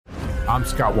I'm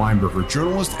Scott Weinberger,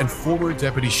 journalist and former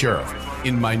deputy sheriff.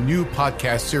 In my new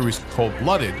podcast series, Cold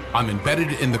Blooded, I'm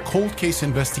embedded in the cold case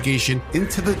investigation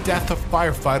into the death of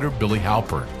firefighter Billy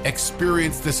Halpern.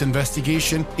 Experience this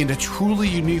investigation in a truly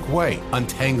unique way,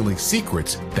 untangling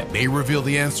secrets that may reveal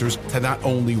the answers to not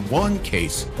only one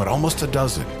case, but almost a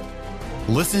dozen.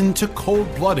 Listen to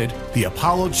Cold Blooded, the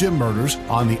Apollo Gym Murders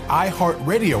on the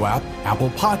iHeartRadio app, Apple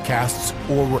Podcasts,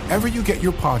 or wherever you get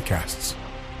your podcasts.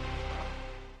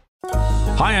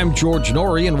 Hi, I'm George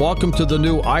Norrie, and welcome to the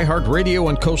new iHeartRadio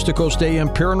and Coast to Coast AM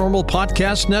Paranormal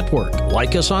Podcast Network.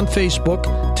 Like us on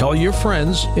Facebook, tell your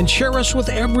friends, and share us with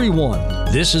everyone.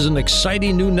 This is an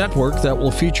exciting new network that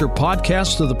will feature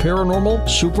podcasts of the paranormal,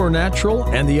 supernatural,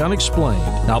 and the unexplained.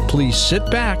 Now please sit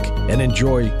back and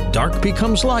enjoy Dark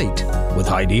Becomes Light with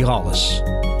Heidi Hollis.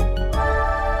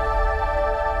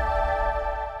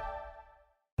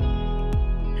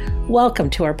 Welcome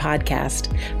to our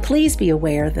podcast. Please be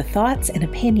aware the thoughts and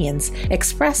opinions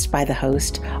expressed by the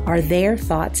host are their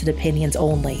thoughts and opinions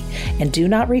only and do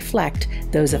not reflect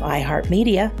those of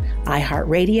iHeartMedia,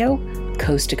 iHeartRadio,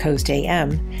 Coast to Coast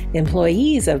AM,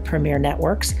 employees of Premier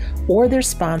Networks, or their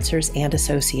sponsors and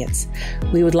associates.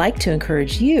 We would like to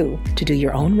encourage you to do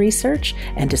your own research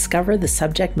and discover the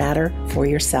subject matter for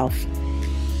yourself.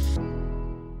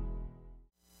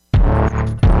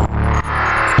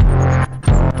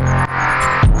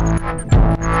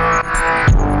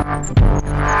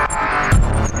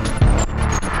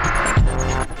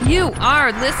 You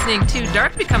are listening to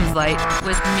Dark Becomes Light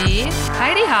with me,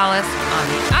 Heidi Hollis, on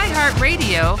the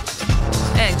iHeartRadio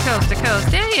and Coast to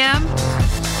Coast AM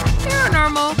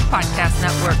Paranormal Podcast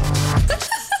Network.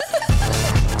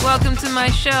 Welcome to my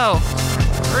show.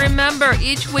 Remember,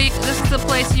 each week, this is the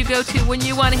place you go to when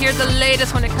you want to hear the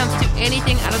latest when it comes to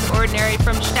anything out of the ordinary,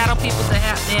 from shadow people to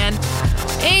Hat Man,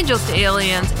 angels to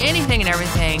aliens, anything and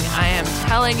everything. I am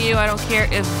telling you, I don't care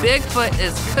if Bigfoot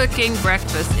is cooking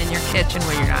breakfast in your kitchen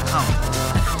when you're not home.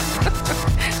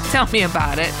 Tell me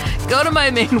about it. Go to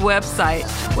my main website,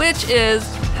 which is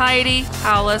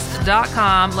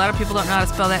HeidiHollis.com. A lot of people don't know how to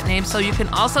spell that name, so you can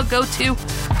also go to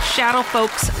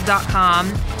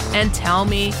shadowfolks.com and tell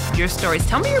me your stories.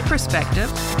 Tell me your perspective.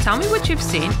 Tell me what you've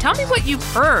seen. Tell me what you've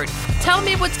heard. Tell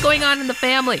me what's going on in the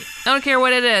family. I don't care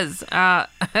what it is,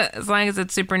 as long as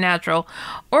it's supernatural.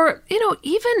 Or,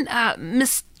 even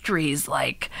mysteries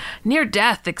like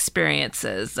near-death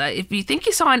experiences. If you think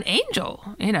you saw an angel,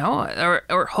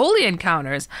 or holy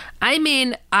encounters. I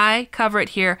mean, I cover it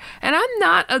here. And I'm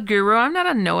not a guru. I'm not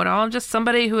a know-it-all. I'm just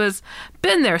somebody who has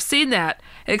been there, seen that,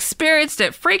 experienced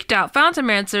it, freaked out, found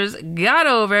some answers, got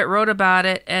over it, wrote about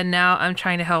it, and now I'm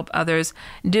trying to help others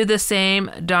do the same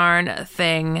darn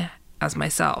thing as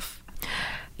myself.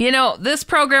 This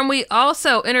program, we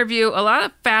also interview a lot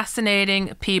of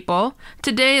fascinating people.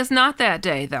 Today is not that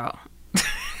day, though.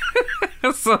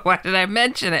 So why did I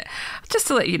mention it? Just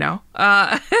to let you know.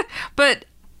 But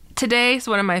today is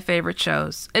one of my favorite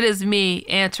shows. It is me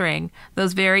answering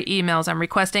those very emails I'm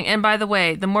requesting. And by the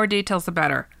way, the more details, the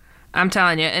better. I'm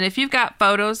telling you. And if you've got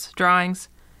photos, drawings,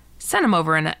 send them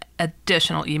over in an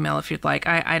additional email if you'd like.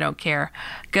 I don't care.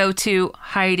 Go to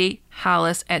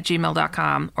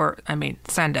HeidiHollis@gmail.com, or,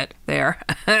 send it there.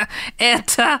 And,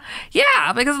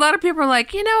 because a lot of people are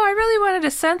like, I really wanted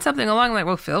to send something along. I'm like,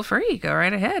 well, feel free. Go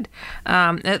right ahead.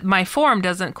 My form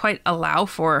doesn't quite allow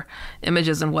for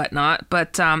images and whatnot,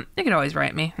 but you can always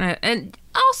write me. And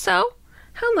also,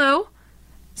 hello,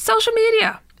 social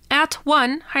media.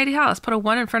 @1 Heidi Hollis. Put a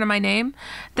 1 in front of my name.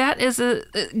 That is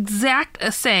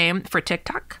exact same for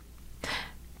TikTok,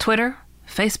 Twitter,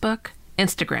 Facebook,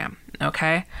 Instagram.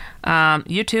 Okay.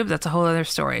 YouTube, that's a whole other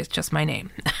story. It's just my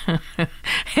name.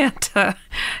 And,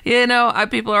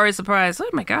 people are always surprised. Oh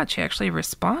my God, she actually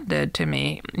responded to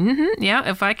me. Yeah,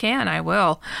 if I can, I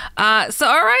will. So,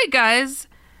 all right, guys,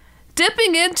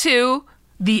 dipping into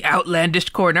the outlandish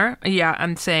corner. Yeah,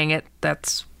 I'm saying it.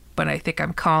 That's what I think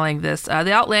I'm calling this,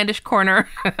 the outlandish corner.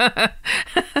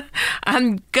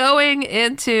 I'm going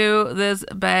into this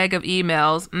bag of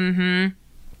emails,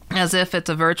 as if it's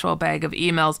a virtual bag of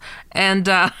emails, and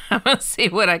I'm going to see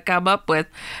what I come up with,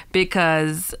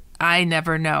 because I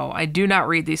never know. I do not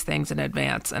read these things in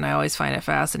advance, and I always find it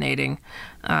fascinating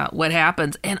what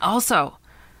happens, and also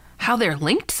how they're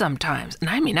linked sometimes. And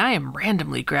I am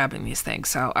randomly grabbing these things.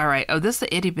 So, all right. Oh, this is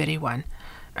the itty-bitty one.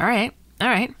 All right.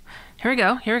 Here we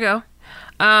go.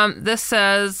 This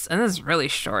says, and this is really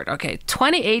short. Okay,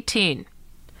 2018.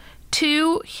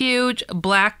 2 huge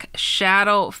black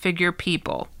shadow figure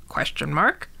people, ?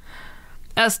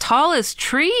 As tall as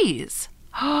trees.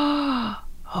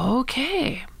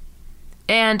 Okay.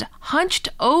 And hunched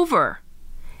over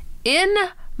in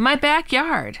my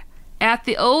backyard at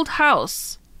the old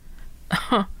house,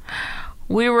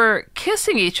 we were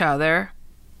kissing each other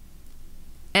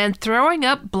and throwing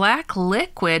up black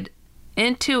liquid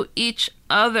into each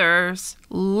other's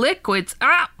liquids.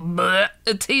 To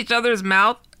each other's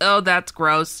mouth. Oh, that's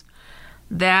gross.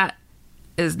 That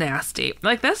is nasty.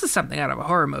 Like, this is something out of a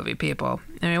horror movie, people.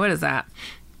 I mean, what is that?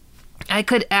 I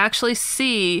could actually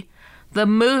see the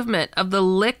movement of the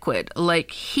liquid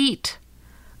like heat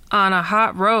on a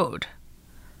hot road.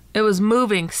 It was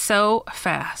moving so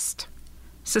fast.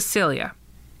 Cecilia.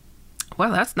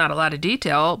 Well, that's not a lot of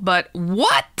detail, but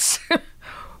what?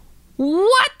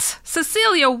 What?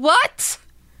 Cecilia, what?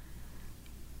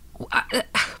 I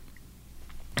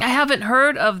haven't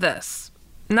heard of this.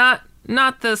 Not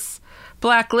this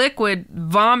black liquid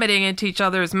vomiting into each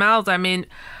other's mouths. I mean,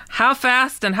 how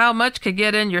fast and how much could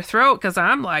get in your throat? Because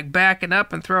I'm like backing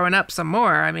up and throwing up some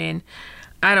more. I mean,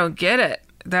 I don't get it.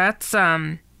 That's,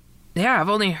 yeah, I've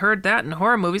only heard that in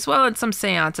horror movies. Well, in some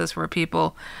seances where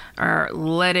people are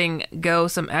letting go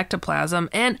some ectoplasm.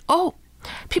 And,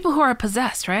 people who are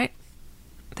possessed, right?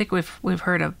 I think we've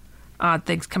heard of odd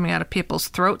things coming out of people's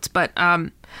throats, but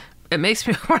it makes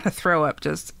me want to throw up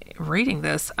just reading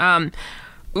this. Black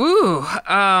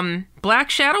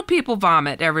shadow people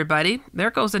vomit, everybody.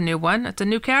 There goes a new one. It's a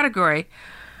new category.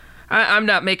 I'm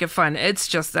not making fun. It's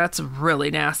just, that's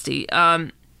really nasty.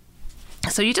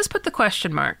 So you just put the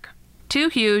question mark. 2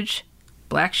 huge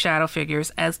black shadow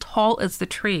figures as tall as the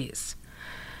trees.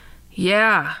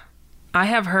 Yeah, I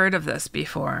have heard of this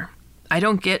before. I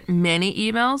don't get many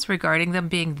emails regarding them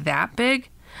being that big,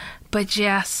 but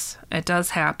yes, it does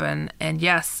happen. And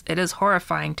yes, it is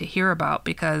horrifying to hear about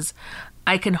because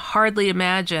I can hardly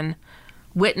imagine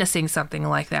witnessing something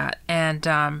like that. And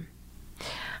I'm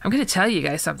going to tell you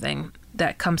guys something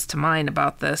that comes to mind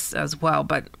about this as well.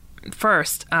 But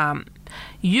first,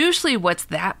 usually what's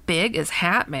that big is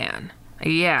Hat Man.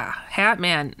 Yeah, Hat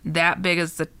Man, that big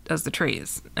as the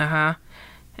trees.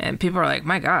 And people are like,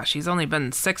 my gosh, he's only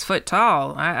been 6 foot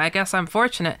tall. I guess I'm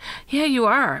fortunate. Yeah, you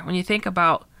are. When you think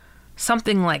about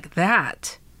something like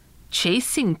that,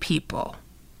 chasing people,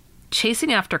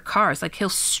 chasing after cars, like he'll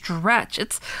stretch.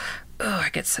 I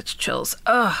get such chills.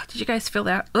 Did you guys feel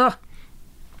that?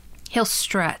 He'll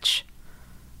stretch,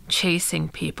 chasing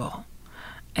people.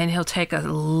 And he'll take a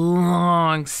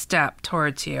long step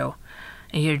towards you.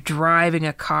 And you're driving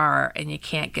a car and you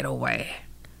can't get away.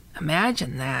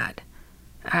 Imagine that.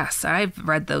 Yes, I've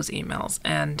read those emails.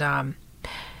 And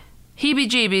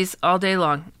heebie-jeebies all day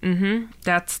long.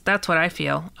 That's what I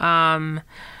feel.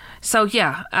 So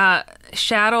yeah,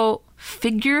 shadow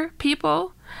figure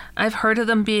people. I've heard of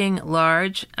them being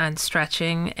large and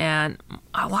stretching and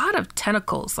a lot of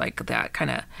tentacles like that,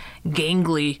 kind of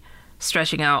gangly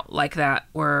stretching out like that,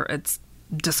 where it's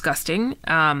disgusting.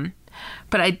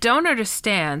 But I don't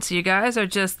understand. So you guys are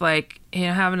just like,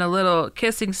 having a little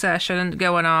kissing session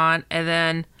going on,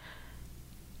 and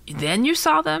then you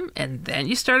saw them, and then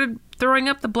you started throwing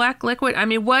up the black liquid. I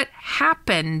mean, what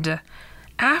happened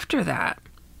after that?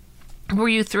 Were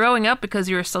you throwing up because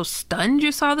you were so stunned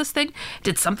you saw this thing?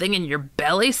 Did something in your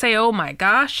belly say, oh my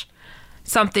gosh,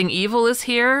 something evil is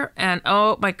here, and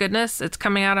oh my goodness, it's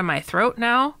coming out of my throat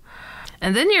now?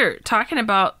 And then you're talking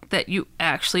about that you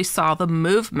actually saw the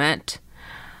movement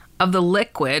of the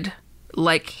liquid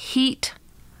like heat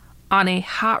on a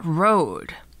hot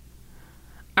road.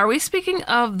 Are we speaking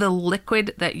of the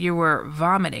liquid that you were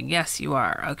vomiting? Yes, you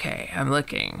are. Okay, I'm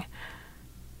looking.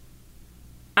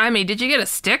 I mean, did you get a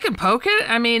stick and poke it?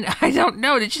 I mean, I don't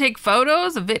know. Did you take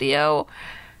photos, a video?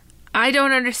 I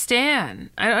don't understand.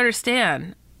 And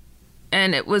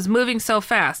it was moving so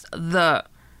fast. The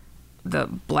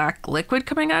black liquid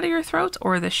coming out of your throats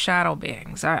or the shadow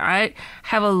beings? I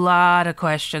have a lot of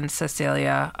questions,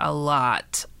 Cecilia. A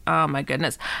lot. Oh my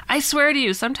goodness. I swear to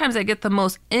you, sometimes I get the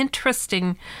most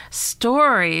interesting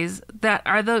stories that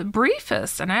are the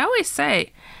briefest. And I always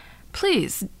say,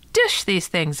 please dish these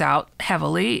things out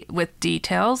heavily with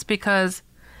details because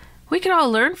we can all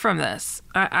learn from this.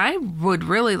 I would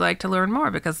really like to learn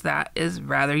more because that is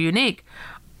rather unique.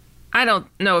 I don't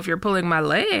know if you're pulling my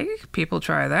leg. People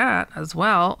try that as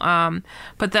well.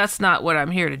 But that's not what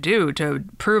I'm here to do, to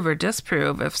prove or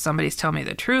disprove if somebody's telling me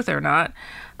the truth or not.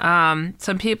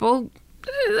 Some people,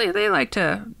 they like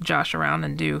to josh around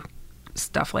and do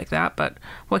stuff like that, but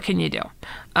what can you do?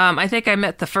 I think I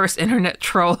met the first internet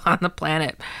troll on the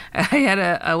planet. I had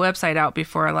a website out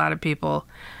before a lot of people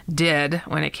did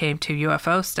when it came to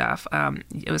UFO stuff.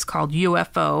 It was called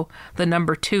UFO, the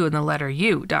number 2 and the letter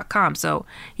U.com. So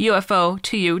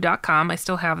UFO2U.com. I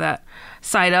still have that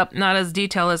site up, not as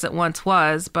detailed as it once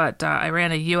was, but I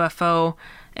ran a UFO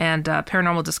and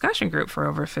paranormal discussion group for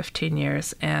over 15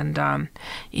 years. And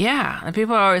and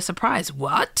people are always surprised.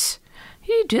 What?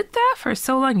 You did that for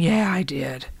so long? Yeah, I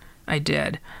did.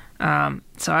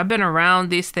 So I've been around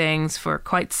these things for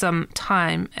quite some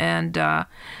time. And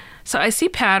so I see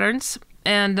patterns.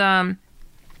 And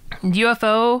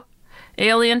UFO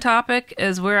alien topic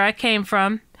is where I came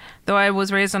from, though I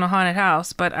was raised in a haunted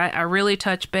house. But I really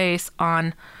touch base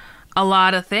on a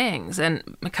lot of things, and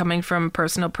coming from a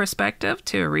personal perspective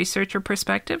to a researcher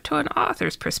perspective to an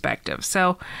author's perspective.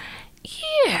 So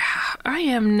yeah, I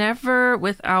am never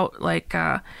without like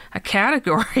a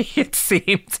category, it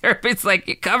seems. Everybody's like,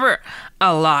 you cover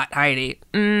a lot, Heidi.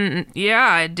 Yeah,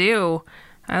 I do.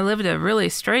 I lived a really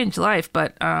strange life,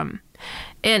 but and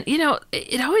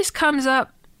it always comes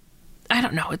up. I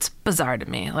don't know, it's bizarre to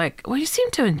me. Like, well, you seem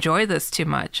to enjoy this too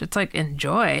much. It's like,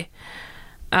 enjoy.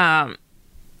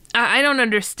 I don't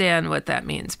understand what that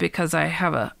means, because I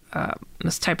have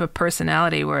this type of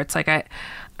personality where it's like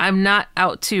I'm not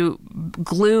out to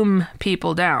gloom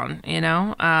people down,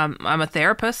 I'm a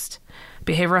therapist,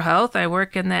 behavioral health. I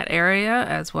work in that area,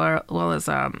 as well as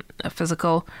a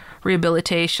physical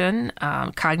rehabilitation,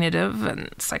 cognitive and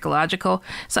psychological.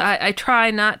 So I try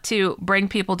not to bring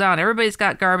people down. Everybody's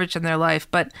got garbage in their life,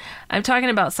 but I'm talking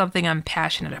about something I'm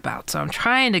passionate about. So I'm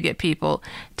trying to get people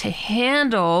to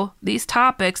handle these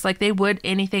topics like they would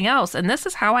anything else. And this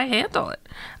is how I handle it.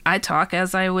 I talk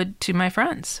as I would to my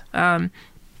friends.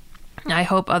 I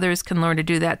hope others can learn to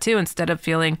do that too, instead of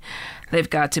feeling they've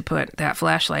got to put that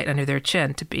flashlight under their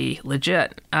chin to be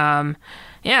legit. But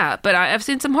I've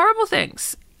seen some horrible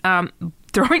things.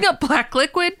 Throwing up black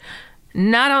liquid,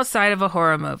 not outside of a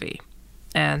horror movie,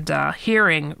 and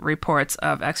hearing reports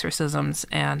of exorcisms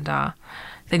and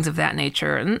things of that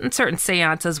nature, and certain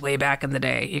seances way back in the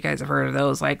day. You guys have heard of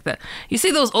those, you see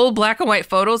those old black and white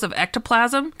photos of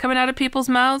ectoplasm coming out of people's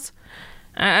mouths.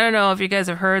 I don't know if you guys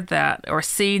have heard that or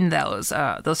seen those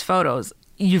photos.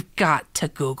 You've got to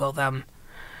Google them.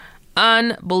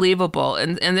 Unbelievable.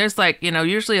 And there's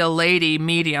usually a lady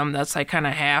medium that's kind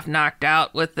of half knocked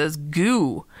out with this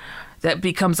goo that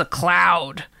becomes a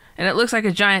cloud, and it looks like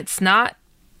a giant snot.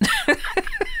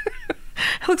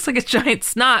 It looks like a giant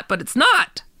snot, but it's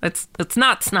not. It's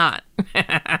not snot.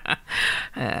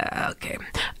 Okay.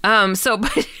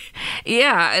 But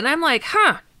yeah, and I'm like,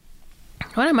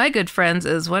 one of my good friends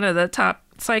is one of the top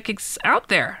psychics out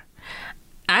there.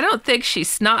 I don't think she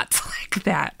snots like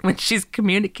that when she's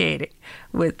communicating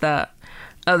with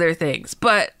other things.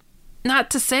 But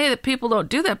not to say that people don't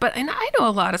do that, but I know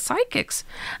a lot of psychics.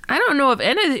 I don't know if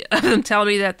any of them tell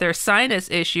me that their sinus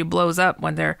issue blows up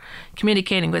when they're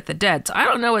communicating with the dead. So I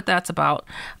don't know what that's about.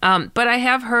 But I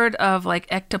have heard of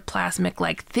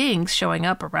ectoplasmic things showing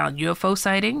up around UFO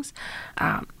sightings,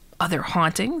 other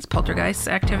hauntings, poltergeist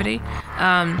activity.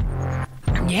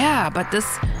 But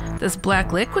this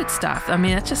black liquid stuff,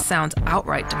 it just sounds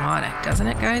outright demonic, doesn't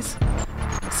it, guys?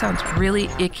 It sounds really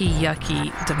icky,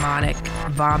 yucky, demonic,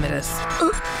 vomitous.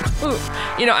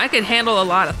 I could handle a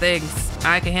lot of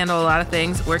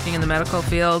things. Working in the medical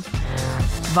field.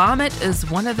 Vomit is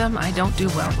one of them I don't do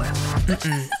well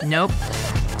with. Nope.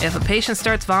 If a patient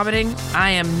starts vomiting, I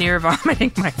am near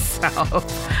vomiting myself.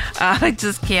 I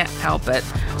just can't help it.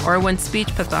 Or when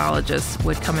speech pathologists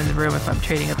would come in the room if I'm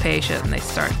treating a patient and they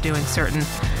start doing certain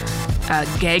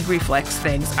gag reflex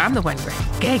things, I'm the one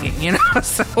gagging,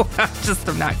 so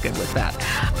I'm not good with that.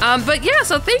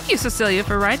 So thank you, Cecilia,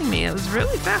 for writing me. It was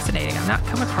really fascinating. I've not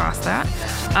come across that.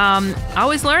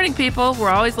 Always learning, people. We're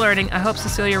always learning. I hope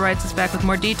Cecilia writes us back with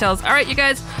more details. All right, you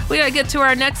guys, we got to get to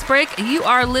our next break. You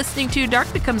are listening to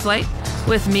Dark Becomes Light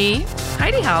with me,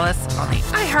 Heidi Hollis, on the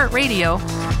iHeartRadio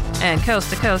and Coast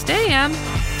to Coast AM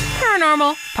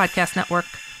Paranormal Podcast Network.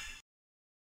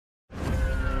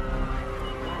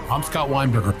 I'm Scott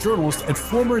Weinberger, journalist and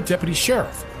former deputy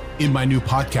sheriff. In my new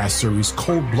podcast series,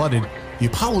 Cold Blooded, The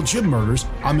Apollo Gym Murders,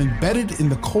 I'm embedded in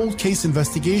the cold case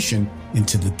investigation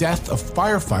into the death of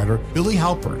firefighter Billy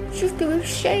Halpern. It's just a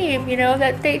shame,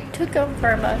 that they took him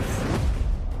from us.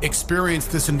 Experience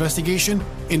this investigation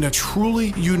in a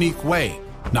truly unique way,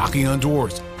 knocking on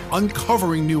doors,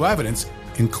 uncovering new evidence,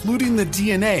 including the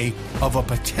DNA of a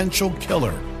potential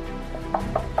killer.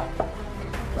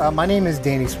 My name is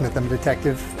Danny Smith. I'm a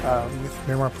detective with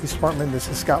Miramar Police Department. This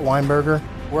is Scott Weinberger.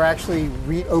 We're actually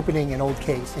reopening an old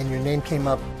case, and your name came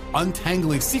up.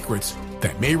 Untangling secrets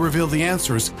that may reveal the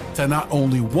answers to not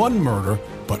only one murder,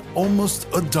 but almost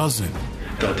a dozen.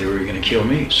 I thought they were going to kill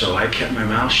me, so I kept my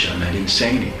mouth shut and I didn't say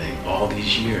anything. All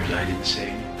these years, I didn't say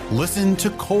anything. Listen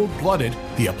to Cold Blooded,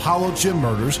 The Apollo Gym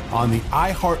Murders on the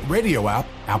iHeartRadio app,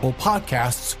 Apple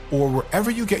Podcasts, or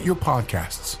wherever you get your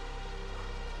podcasts.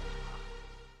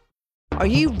 Are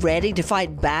you ready to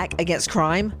fight back against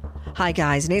crime? Hi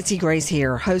guys, Nancy Grace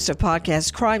here, host of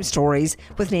podcast Crime Stories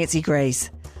with Nancy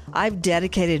Grace. I've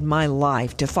dedicated my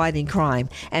life to fighting crime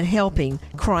and helping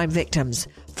crime victims.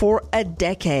 For a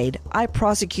decade, I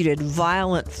prosecuted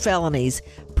violent felonies,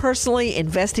 personally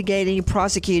investigating,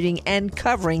 prosecuting, and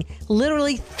covering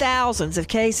literally thousands of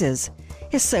cases.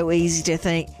 It's so easy to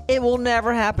think it will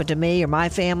never happen to me or my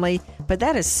family, but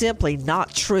that is simply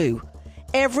not true.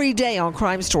 Every day on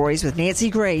Crime Stories with Nancy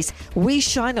Grace, we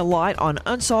shine a light on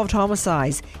unsolved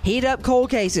homicides, heat up cold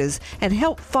cases, and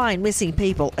help find missing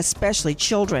people, especially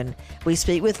children. We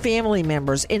speak with family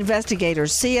members,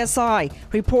 investigators, CSI,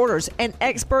 reporters, and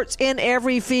experts in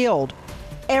every field.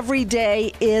 Every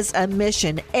day is a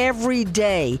mission. Every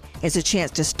day is a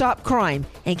chance to stop crime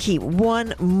and keep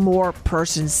one more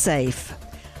person safe.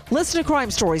 Listen to Crime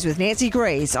Stories with Nancy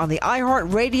Grace on the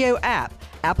iHeartRadio app,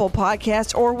 Apple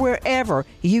Podcasts, or wherever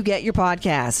you get your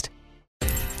podcast.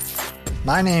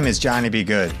 My name is Johnny B.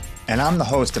 Good, and I'm the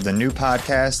host of the new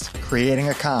podcast, Creating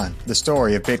a Con, the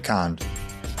story of Bitcon.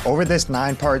 Over this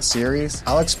 9-part series,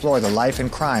 I'll explore the life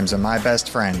and crimes of my best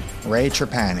friend, Ray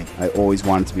Trapani. I always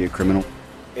wanted to be a criminal.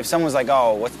 If someone's like,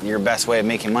 oh, what's your best way of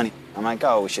making money? I'm like,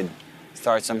 oh, we should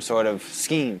start some sort of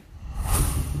scheme.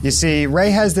 You see,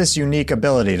 Ray has this unique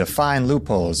ability to find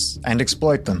loopholes and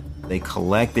exploit them. They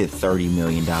collected $30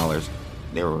 million.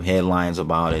 There were headlines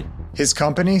about it. His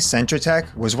company,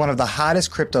 Centratech, was one of the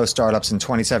hottest crypto startups in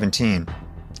 2017.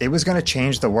 It was going to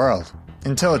change the world,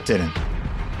 until it didn't.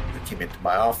 I came into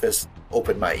my office,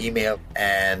 opened my email,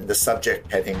 and the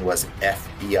subject heading was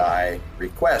FBI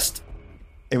request.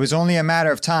 It was only a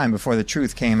matter of time before the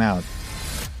truth came out.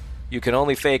 You can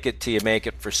only fake it till you make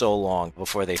it for so long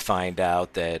before they find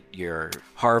out that your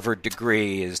Harvard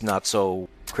degree is not so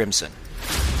crimson.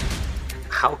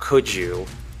 How could you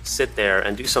sit there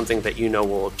and do something that you know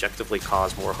will objectively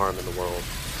cause more harm in the world?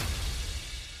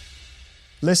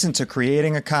 Listen to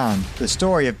Creating a Con, the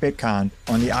story of Bitcon,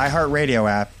 on the iHeartRadio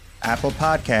app, Apple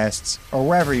Podcasts, or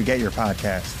wherever you get your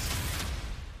podcasts.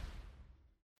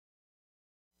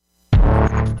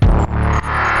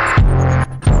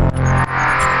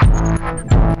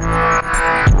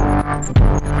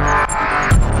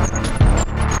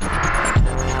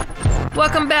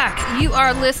 Welcome back. You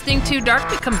are listening to Dark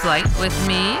Becomes Light with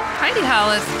me, Heidi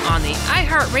Hollis, on the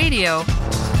iHeartRadio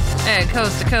and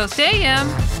Coast to Coast AM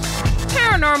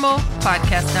Paranormal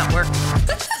Podcast Network.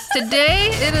 Today,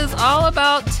 it is all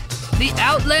about the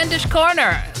Outlandish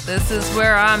Corner. This is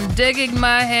where I'm digging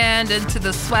my hand into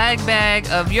the swag bag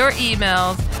of your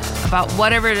emails about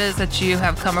whatever it is that you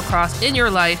have come across in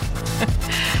your life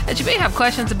that you may have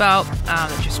questions about,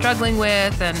 that you're struggling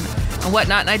with, and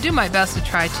whatnot. And I do my best to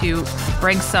try to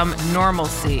bring some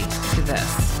normalcy to this.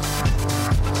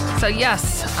 So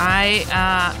yes, I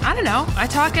don't know. I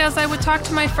talk as I would talk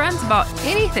to my friends about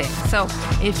anything. So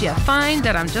if you find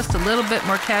that I'm just a little bit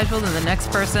more casual than the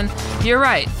next person, you're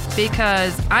right,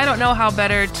 because I don't know how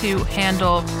better to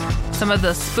handle some of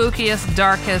the spookiest,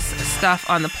 darkest stuff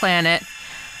on the planet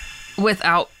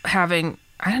without having,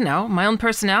 I don't know, my own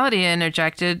personality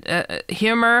interjected.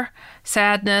 Humor,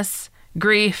 sadness,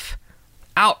 grief,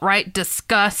 outright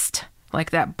disgust,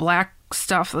 like that black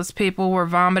stuff those people were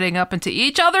vomiting up into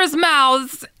each other's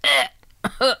mouths.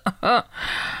 That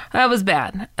was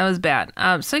bad.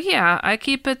 So yeah, I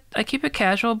keep it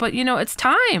casual, but you know, it's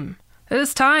time. It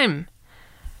is time.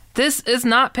 This is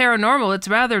not paranormal. It's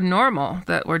rather normal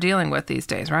that we're dealing with these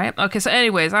days, right? Okay. So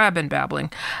anyways, I've been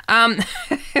babbling.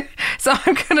 So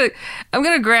I'm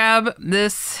gonna grab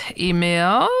this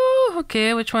email.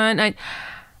 Okay. Which one?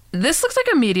 This looks like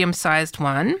a medium-sized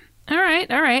one. All right.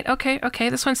 Okay.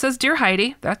 This one says, Dear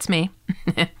Heidi, that's me.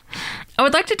 I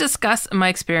would like to discuss my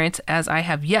experience as I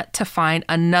have yet to find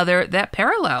another that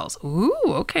parallels. Ooh,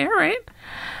 okay, all right.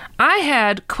 I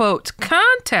had, quote,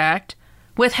 contact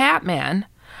with Hatman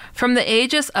from the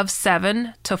ages of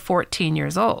 7 to 14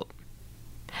 years old.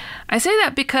 I say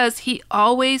that because he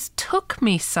always took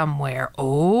me somewhere.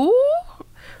 Oh,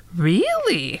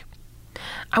 really?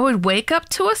 I would wake up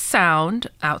to a sound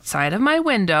outside of my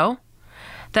window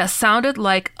that sounded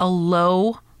like a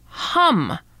low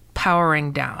hum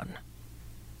powering down.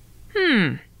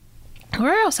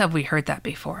 Where else have we heard that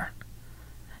before?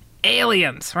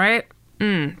 Aliens, right?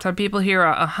 Some people hear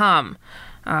a hum.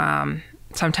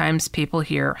 Sometimes people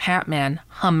hear Hatman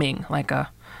humming like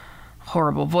a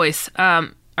horrible voice. All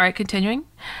right, continuing.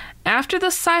 After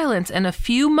the silence and a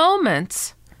few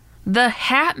moments, the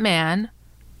Hatman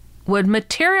would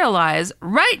materialize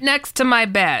right next to my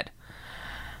bed.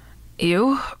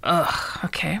 Ew. Ugh.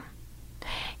 Okay.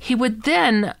 He would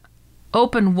then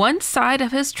open one side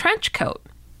of his trench coat,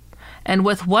 and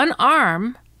with one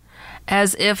arm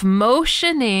as if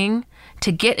motioning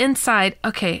to get inside.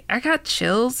 Okay, I got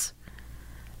chills.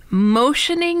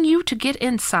 Motioning you to get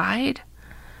inside?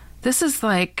 This is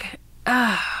like,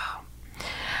 I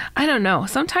don't know.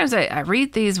 Sometimes I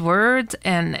read these words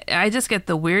and I just get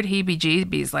the weird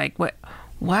heebie-jeebies. Like,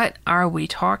 what are we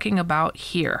talking about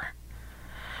here?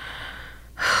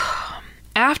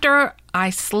 After I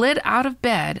slid out of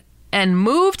bed and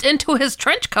moved into his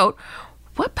trench coat,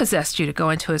 what possessed you to go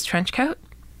into his trench coat?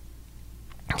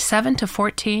 7 to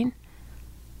 14?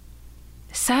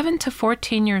 7 to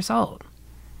 14 years old.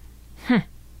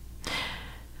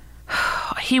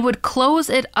 He would close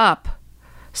it up,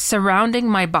 surrounding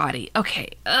my body. Okay,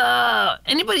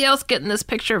 anybody else getting this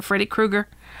picture of Freddy Krueger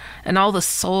and all the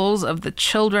souls of the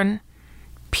children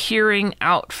peering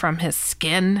out from his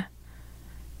skin?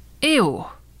 Ew.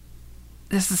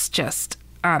 This is just,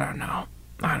 I don't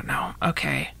know.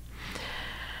 Okay.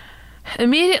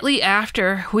 Immediately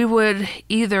after, we would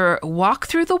either walk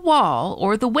through the wall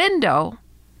or the window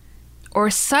or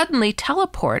suddenly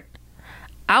teleport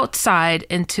outside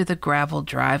into the gravel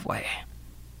driveway.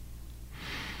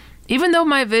 Even though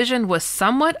my vision was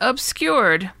somewhat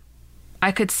obscured,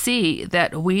 I could see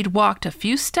that we'd walked a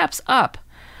few steps up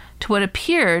to what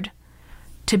appeared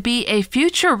to be a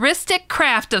futuristic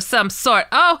craft of some sort.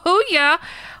 Oh, hoo-yeah!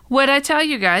 What did I tell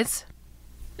you guys?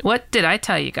 What did I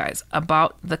tell you guys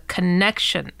about the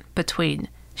connection between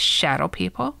shadow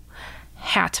people,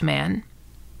 Hat Man,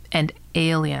 and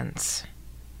aliens?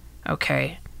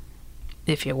 Okay,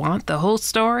 if you want the whole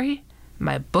story,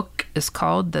 my book is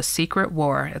called The Secret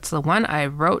War. It's the one I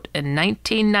wrote in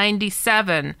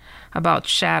 1997 about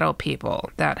shadow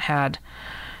people that had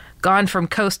gone from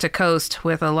coast to coast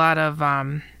with a lot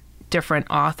of different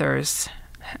authors.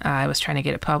 I was trying to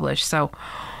get it published. So,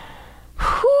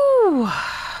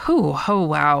 oh,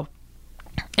 wow.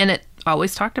 And it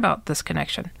always talked about this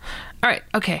connection. All right,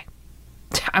 okay.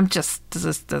 This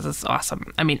is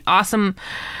awesome. I mean, awesome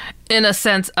in a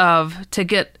sense of, to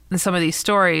get some of these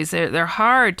stories, they're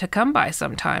hard to come by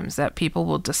sometimes, that people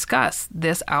will discuss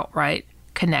this outright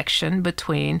connection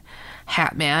between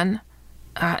Hat Man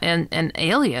and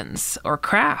aliens or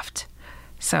craft.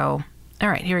 So, all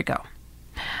right, here we go.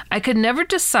 I could never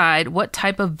decide what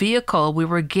type of vehicle we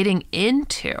were getting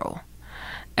into,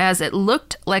 as it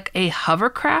looked like a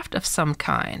hovercraft of some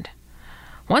kind.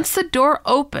 Once the door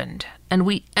opened and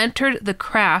we entered the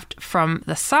craft from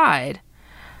the side,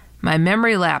 my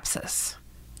memory lapses,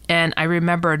 and I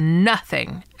remember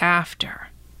nothing after.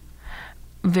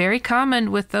 Very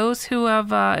common with those who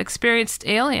have experienced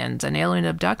aliens and alien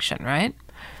abduction, right?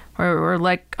 We're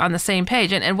like on the same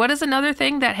page. And what is another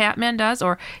thing that Hat Man does,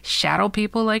 or shadow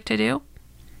people like to do?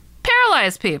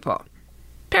 Paralyze people.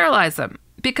 Paralyze them.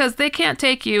 Because they can't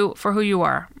take you for who you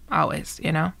are, always,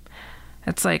 you know?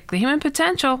 It's like the human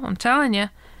potential, I'm telling you.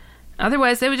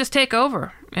 Otherwise, they would just take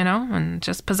over, you know, and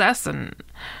just possess and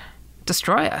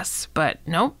destroy us. But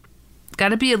nope. Got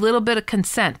to be a little bit of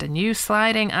consent. And you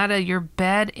sliding out of your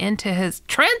bed into his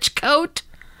trench coat,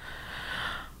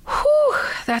 whew,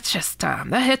 that's just,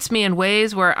 that hits me in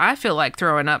ways where I feel like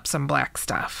throwing up some black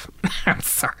stuff. I'm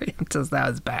sorry, that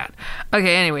was bad.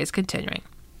 Okay, anyways, continuing.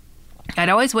 I'd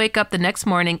always wake up the next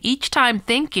morning, each time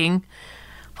thinking,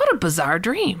 what a bizarre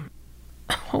dream.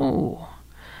 Oh,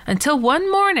 until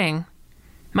one morning,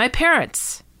 my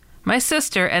parents, my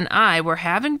sister, and I were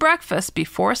having breakfast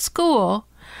before school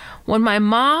when my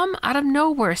mom out of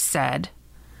nowhere said,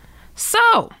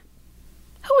 "So,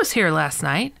 who was here last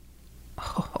night?"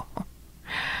 Oh.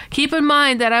 Keep in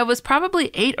mind that I was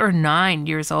probably 8 or 9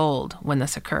 years old when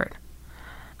this occurred.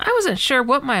 I wasn't sure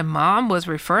what my mom was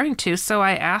referring to, so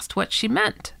I asked what she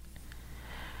meant.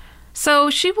 So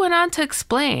she went on to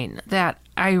explain that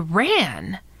I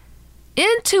ran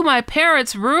into my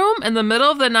parents' room in the middle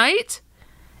of the night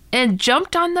and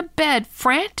jumped on the bed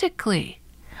frantically.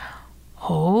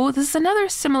 Oh, this is another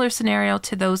similar scenario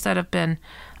to those that have been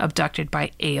abducted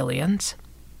by aliens.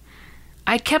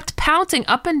 I kept pouncing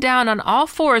up and down on all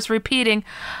fours, repeating,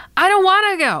 "I don't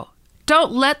want to go.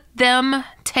 Don't let them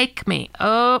take me."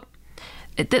 Oh,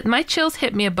 my chills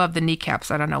hit me above the kneecaps.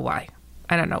 I don't know why.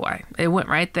 It went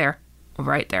right there.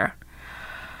 Right there.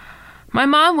 My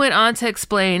mom went on to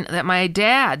explain that my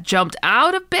dad jumped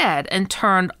out of bed and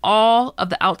turned all of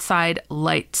the outside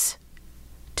lights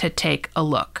to take a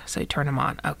look. So he turned them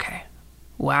on. Okay.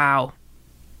 Wow.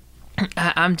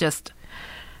 I'm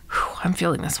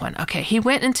feeling this one. Okay. He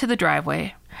went into the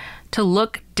driveway to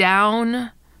look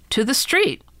down to the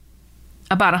street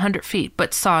about 100 feet,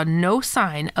 but saw no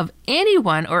sign of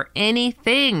anyone or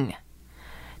anything.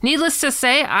 Needless to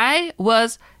say, I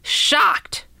was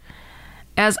shocked,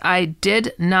 as I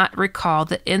did not recall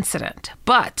the incident.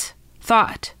 But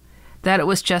thought that it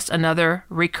was just another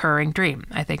recurring dream.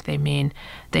 I think they mean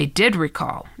they did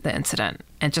recall the incident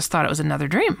and just thought it was another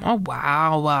dream. Oh,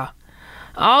 wow.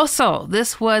 Also,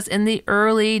 this was in the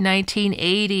early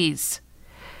 1980s.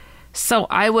 So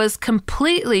I was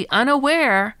completely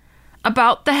unaware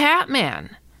about the Hat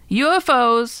Man,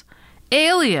 UFOs,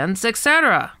 aliens,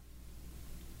 etc.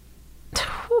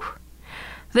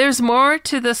 There's more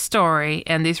to the story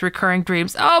and these recurring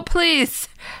dreams. Oh, please,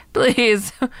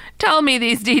 tell me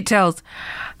these details.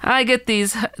 I get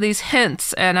these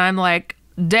hints and I'm like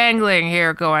dangling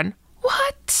here going,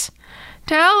 what?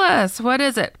 Tell us, what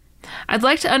is it? I'd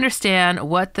like to understand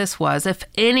what this was, if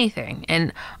anything,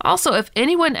 and also if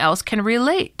anyone else can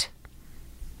relate.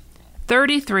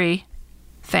 33,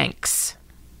 thanks,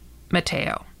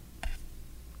 Mateo.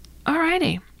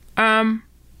 Alrighty.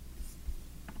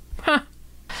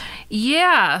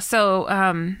 Yeah, so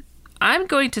I'm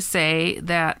going to say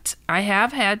that I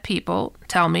have had people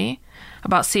tell me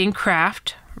about seeing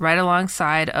craft right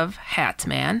alongside of Hat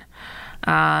Man,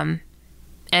 and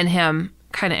him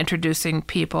kind of introducing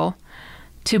people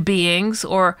to beings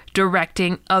or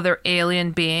directing other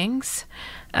alien beings.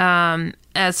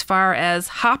 As far as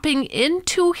hopping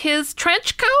into his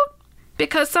trench coat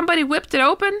because somebody whipped it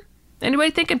open.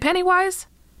 Anybody thinking Pennywise?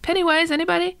 Pennywise,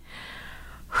 anybody?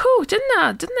 Whew,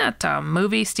 didn't that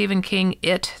movie, Stephen King,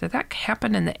 It, did that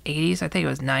happen in the 80s? I think it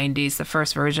was 90s, the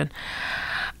first version.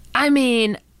 I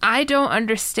mean, I don't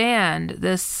understand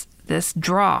this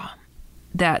draw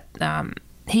that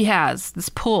he has, this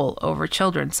pull over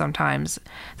children sometimes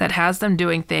that has them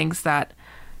doing things that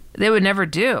they would never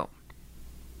do.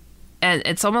 And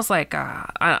it's almost like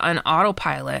an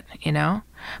autopilot, you know?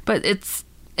 But it's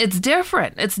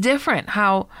different. It's different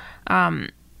how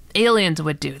aliens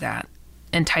would do that,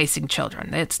 enticing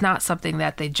children. It's not something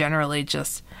that they generally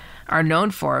just are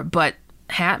known for. But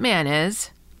Hat Man is.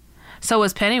 So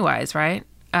was Pennywise, right?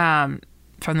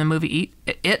 From the movie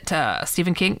It,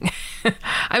 Stephen King.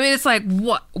 I mean, it's like,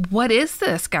 what is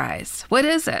this, guys? What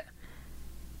is it?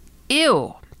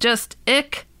 Ew. Just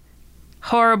ick.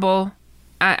 Horrible.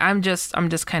 I'm just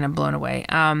kind of blown away.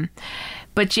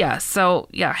 But yeah, so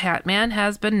yeah, Hat Man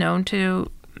has been known to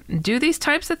do these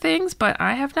types of things, but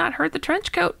I have not heard the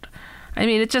trench coat. I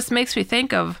mean, it just makes me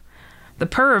think of the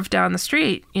perv down the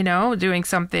street, you know, doing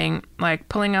something like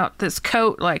pulling out this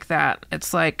coat like that.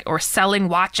 It's like, or selling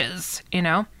watches, you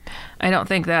know. I don't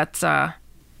think that's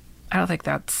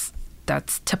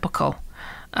typical.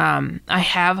 I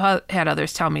have had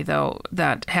others tell me though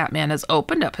that Hat Man has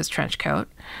opened up his trench coat,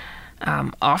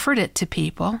 offered it to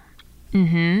people.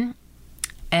 And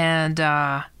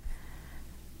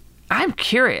I'm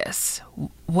curious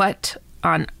what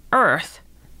on earth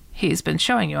he's been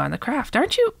showing you on the craft.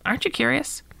 Aren't you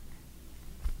curious?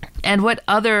 And what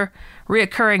other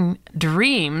reoccurring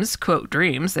dreams, quote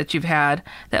dreams, that you've had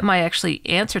that might actually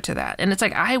answer to that. And it's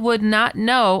like, I would not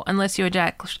know unless you would,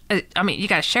 I mean, you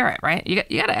got to share it, right? You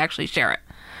got to actually share it.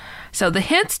 So the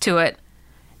hints to it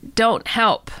don't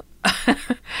help.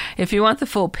 If you want the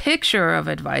full picture of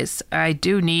advice, I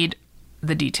do need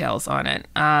the details on it.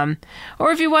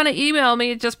 Or if you want to email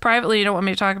me just privately, you don't want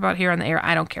me to talk about here on the air,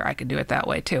 I don't care. I can do it that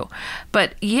way too.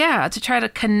 But yeah, to try to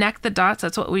connect the dots,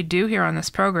 that's what we do here on this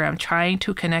program, trying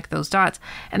to connect those dots.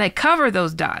 And I cover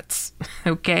those dots,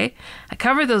 okay? I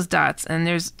cover those dots, and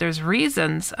there's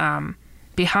reasons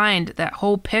behind that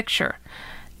whole picture.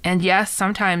 And yes,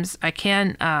 sometimes I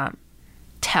can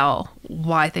tell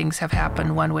why things have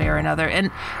happened one way or another. And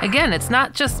again, it's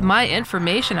not just my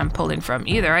information I'm pulling from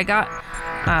either. I got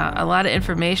a lot of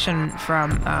information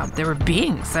from, there were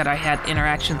beings that I had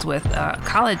interactions with, a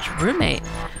college roommate,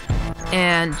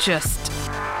 and just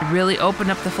really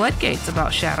opened up the floodgates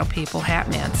about shadow people, Hat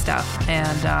Man stuff.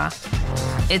 And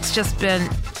it's just been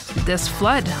this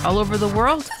flood all over the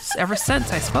world ever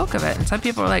since I spoke of it. And some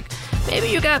people are like, maybe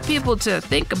you got people to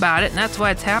think about it and that's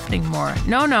why it's happening more.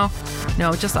 No,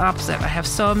 just the opposite. I have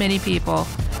so many people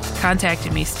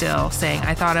contacting me still saying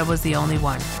I thought I was the only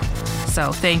one.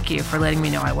 So thank you for letting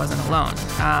me know I wasn't alone.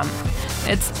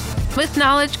 It's with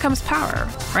knowledge comes power,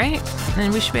 right?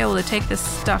 And we should be able to take this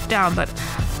stuff down. But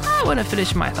I want to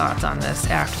finish my thoughts on this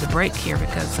after the break here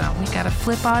because we got to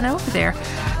flip on over there.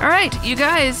 All right, you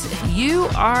guys, you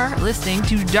are listening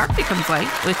to Dark Becomes Light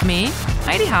with me,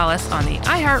 Heidi Hollis, on the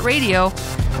iHeartRadio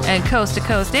and Coast to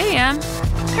Coast AM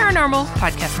Paranormal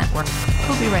Podcast Network.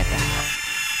 We'll be right back.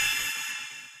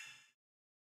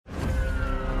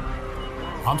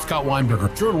 I'm Scott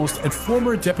Weinberger, journalist and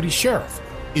former deputy sheriff.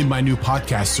 In my new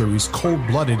podcast series, Cold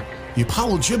Blooded, The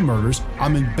Apollo Gym Murders,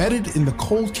 I'm embedded in the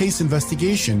cold case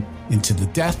investigation into the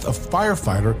death of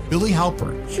firefighter Billy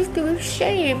Halpern. It's just a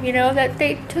shame, that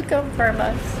they took him from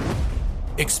us.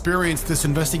 Experience this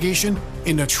investigation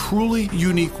in a truly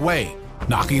unique way,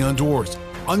 knocking on doors,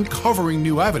 uncovering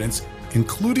new evidence,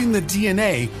 including the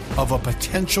DNA of a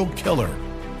potential killer.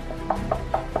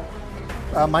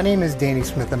 My name is Danny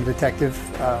Smith. I'm a detective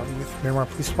with Miramar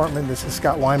Police Department. This is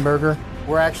Scott Weinberger.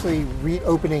 We're actually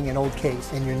reopening an old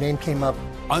case, and your name came up.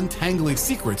 Untangling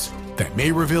secrets that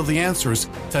may reveal the answers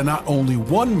to not only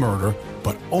one murder,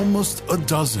 but almost a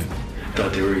dozen. I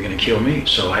thought they were going to kill me,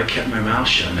 so I kept my mouth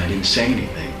shut and I didn't say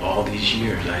anything. All these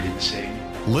years, I didn't say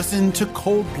anything. Listen to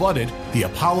Cold Blooded, The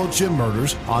Apollo Gym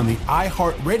Murders on the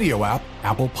iHeartRadio app,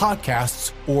 Apple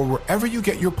Podcasts, or wherever you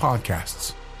get your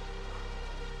podcasts.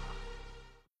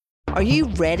 Are you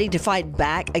ready to fight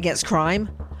back against crime?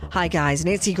 Hi guys,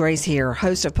 Nancy Grace here,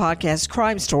 host of podcast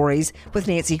Crime Stories with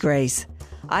Nancy Grace.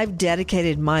 I've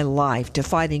dedicated my life to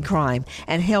fighting crime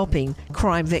and helping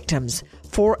crime victims.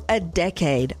 For a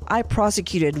decade, I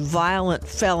prosecuted violent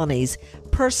felonies,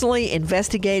 personally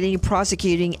investigating,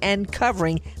 prosecuting, and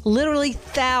covering literally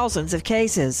thousands of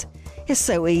cases. It's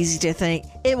so easy to think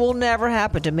it will never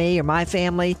happen to me or my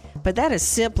family, but that is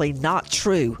simply not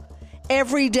true.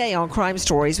 Every day on Crime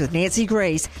Stories with Nancy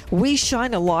Grace, we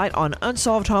shine a light on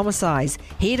unsolved homicides,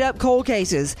 heat up cold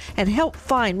cases, and help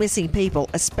find missing people,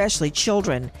 especially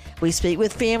children. We speak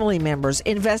with family members,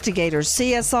 investigators,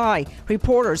 CSI,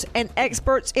 reporters, and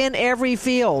experts in every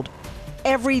field.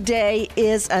 Every day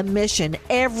is a mission.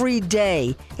 Every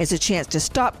day is a chance to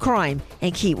stop crime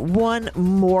and keep one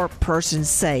more person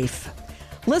safe.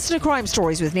 Listen to Crime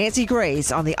Stories with Nancy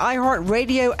Grace on the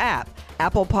iHeartRadio app,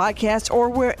 Apple Podcasts, or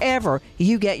wherever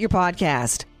you get your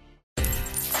podcast.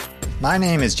 My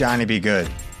name is Johnny B. Good,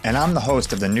 and I'm the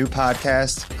host of the new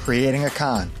podcast, Creating a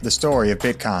Con, the story of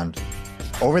Bitcon.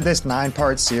 Over this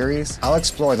 9-part series, I'll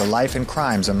explore the life and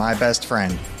crimes of my best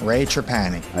friend, Ray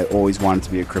Trapani. I always wanted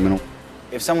to be a criminal.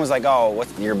 If someone's like, oh,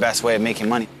 what's your best way of making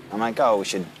money? I'm like, oh, we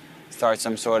should start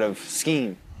some sort of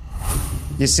scheme.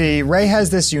 You see, Ray has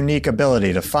this unique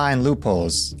ability to find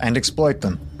loopholes and exploit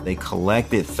them. They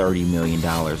collected $30 million.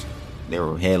 There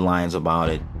were headlines about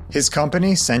it. His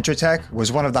company, Centratech,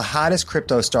 was one of the hottest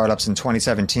crypto startups in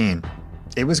 2017.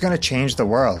 It was going to change the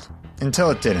world, until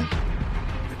it didn't.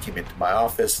 I came into my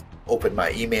office, opened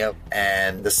my email,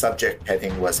 and the subject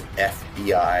heading was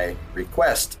FBI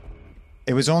request.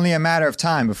 It was only a matter of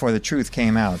time before the truth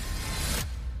came out.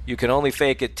 You can only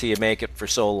fake it till you make it for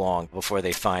so long before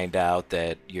they find out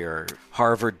that your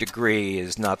Harvard degree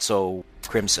is not so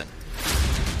crimson.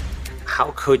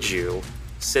 How could you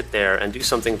sit there and do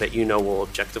something that you know will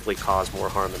objectively cause more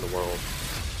harm in the world?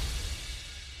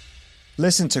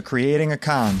 Listen to Creating a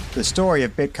Con, the story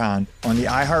of Bitcon, on the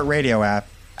iHeartRadio app,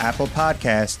 Apple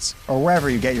Podcasts, or wherever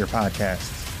you get your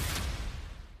podcasts.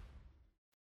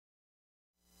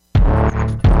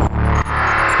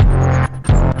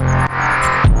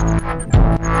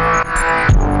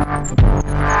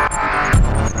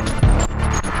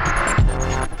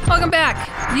 Welcome back.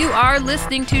 You are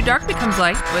listening to Dark Becomes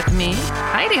Light with me,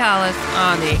 Heidi Hollis,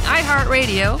 on the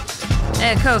iHeartRadio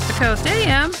and Coast to Coast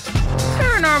AM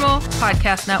Paranormal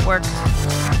Podcast Network.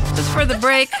 Just for the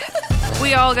break,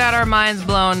 we all got our minds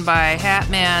blown by Hat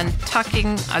Man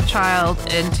tucking a child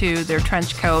into their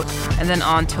trench coat and then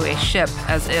onto a ship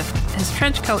as if his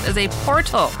trench coat is a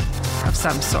portal of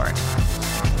some sort.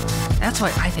 That's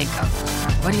what I think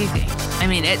of. What do you think? I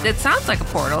mean, it sounds like a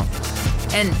portal.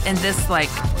 And this, like,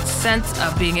 sense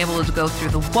of being able to go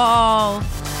through the wall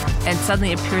and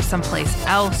suddenly appear someplace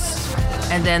else,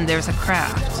 and then there's a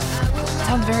craft. It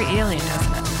sounds very alien,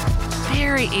 doesn't it?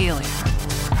 Very alien.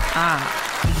 Yeah.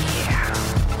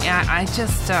 Yeah, I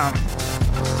just,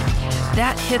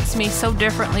 that hits me so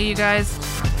differently, you guys,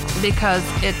 because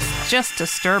it's just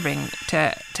disturbing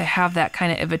to have that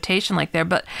kind of invitation like there.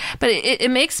 But it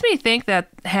makes me think that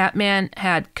Hat Man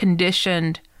had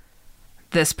conditioned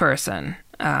this person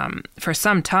for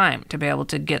some time to be able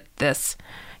to get this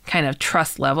kind of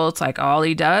trust level. It's like all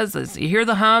he does is you hear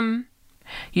the hum,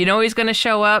 you know he's going to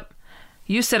show up,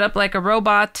 you sit up like a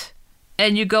robot,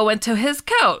 and you go into his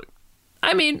coat.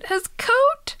 I mean, his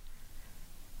coat?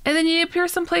 And then you appear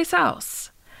someplace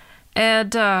else.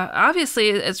 And obviously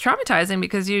it's traumatizing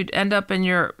because you'd end up in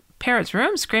your parents'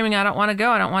 room screaming, I don't want to go,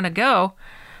 I don't want to go.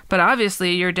 But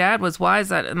obviously your dad was wise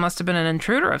that it must have been an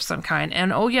intruder of some kind.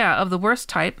 And oh yeah, of the worst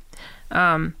type.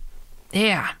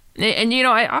 Yeah. And you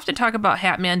know, I often talk about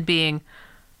Hat Man being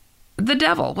the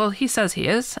devil. Well, he says he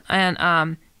is.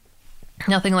 And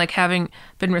nothing like having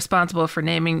been responsible for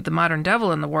naming the modern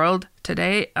devil in the world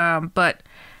today. But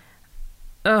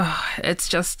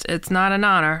it's not an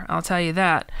honor, I'll tell you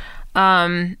that.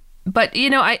 But you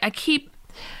know, I keep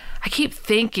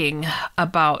thinking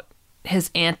about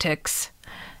his antics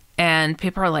And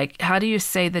people are like, how do you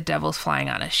say the devil's flying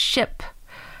on a ship?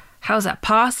 How is that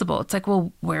possible? It's like,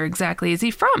 well, where exactly is he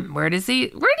from? Where did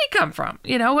he come from?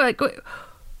 You know, like, how did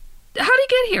he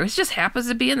get here? He just happens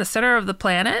to be in the center of the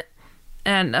planet.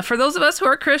 And for those of us who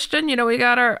are Christian, you know, we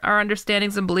got our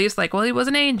understandings and beliefs like, well, he was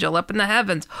an angel up in the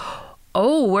heavens.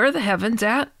 Oh, where are the heavens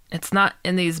at? It's not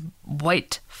in these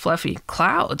white, fluffy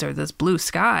clouds or this blue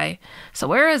sky. So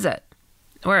where is it?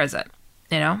 Where is it?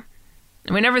 You know?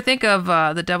 And we never think of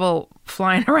the devil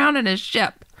flying around in his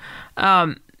ship.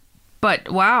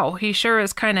 But wow, he sure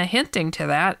is kind of hinting to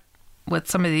that with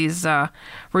some of these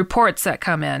reports that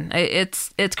come in.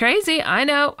 It's crazy. I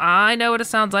know what it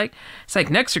sounds like. It's like,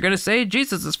 next you're going to say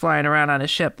Jesus is flying around on his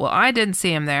ship. Well, I didn't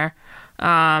see him there.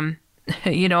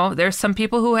 You know, there's some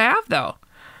people who have, though.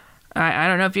 I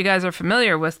don't know if you guys are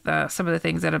familiar with some of the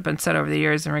things that have been said over the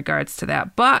years in regards to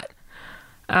that. But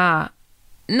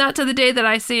not to the day that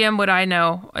I see him would I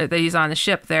know that he's on the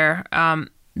ship there.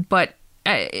 But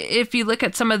if you look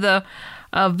at some of the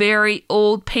very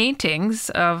old paintings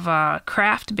of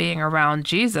craft being around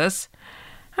Jesus,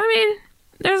 I mean,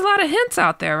 there's a lot of hints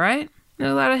out there, right?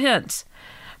 There's a lot of hints.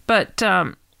 But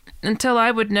until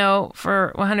I would know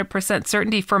for 100%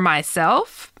 certainty for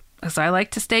myself, because I like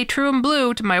to stay true and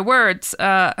blue to my words,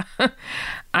 I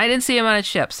didn't see him on a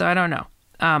ship, so I don't know.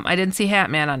 I didn't see Hat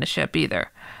Man on a ship either.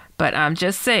 But I'm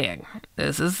just saying,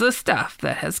 this is the stuff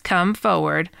that has come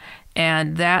forward,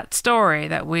 and that story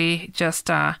that we just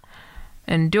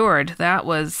endured, that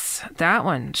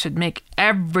one should make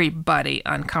everybody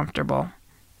uncomfortable.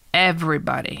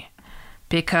 Everybody.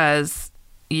 Because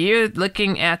you're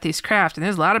looking at these craft, and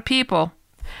there's a lot of people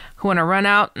who want to run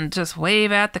out and just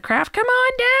wave at the craft. Come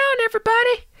on down,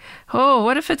 everybody. Oh,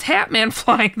 what if it's Hat Man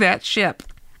flying that ship?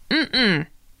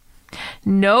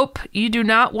 Nope, you do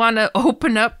not want to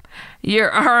open up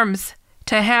your arms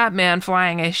to Hat Man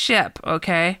flying a ship,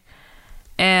 okay?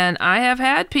 And I have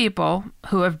had people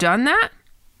who have done that,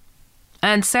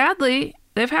 and sadly,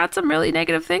 they've had some really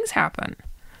negative things happen.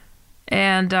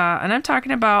 And I'm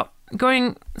talking about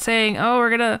saying, oh, we're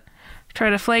going to try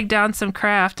to flag down some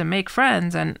craft and make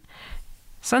friends, and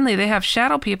suddenly they have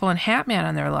shadow people and Hat Man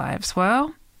in their lives.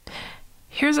 Well,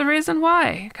 here's a reason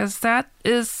why. Because that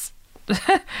is,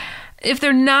 if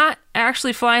they're not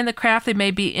actually flying the craft, they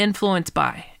may be influenced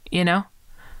by, you know?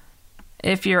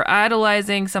 If you're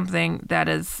idolizing something that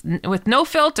is with no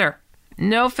filter,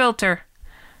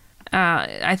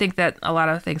 I think that a lot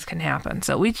of things can happen.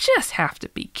 So we just have to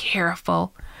be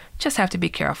careful.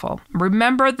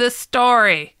 Remember this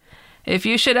story. If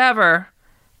you should ever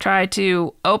try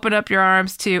to open up your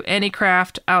arms to any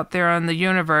craft out there on the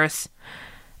universe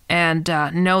and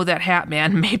know that Hat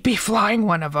Man may be flying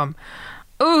one of them.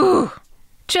 Ooh,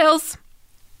 chills.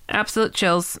 Absolute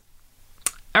chills.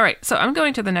 All right, so I'm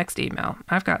going to the next email.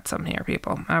 I've got some here,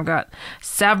 people. I've got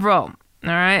several. All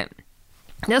right.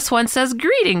 This one says,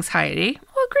 greetings, Heidi.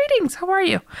 Well, greetings. How are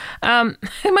you?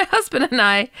 My husband and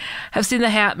I have seen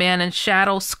the Hat Man and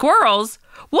shadow squirrels.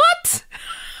 What?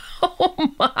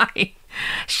 Oh, my.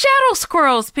 Shadow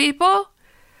squirrels, people.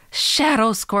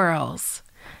 Shadow squirrels.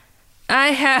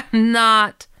 I have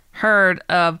not heard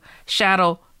of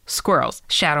shadow squirrels.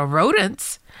 Shadow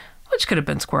rodents, which could have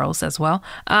been squirrels as well.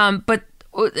 But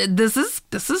this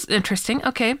is interesting.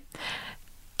 Okay.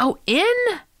 Oh, in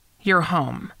your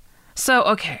home. So,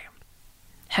 okay.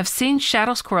 Have seen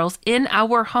shadow squirrels in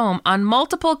our home on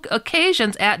multiple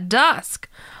occasions at dusk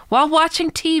while watching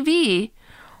TV,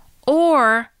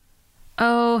 or,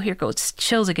 oh, here goes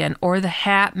chills again, or the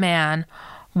Hat Man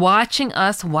watching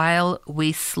us while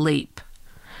we sleep.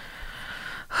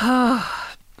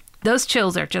 Those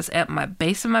chills are just at my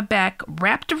base of my back,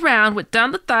 wrapped around with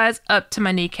down the thighs up to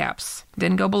my kneecaps.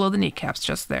 Didn't go below the kneecaps,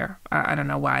 just there. I don't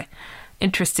know why.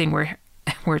 Interesting where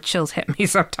chills hit me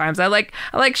sometimes. I like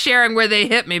sharing where they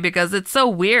hit me because it's so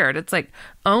weird. It's like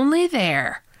only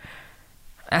there.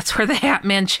 That's where the Hat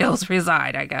Man chills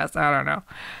reside, I guess. I don't know.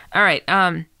 All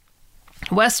right.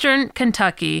 Western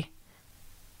Kentucky.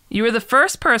 You were the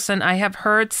first person I have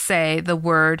heard say the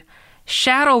word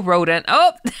shadow rodent.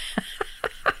 Oh,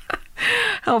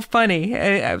 how funny.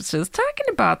 I was just talking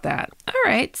about that. All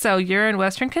right. So you're in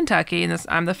Western Kentucky, and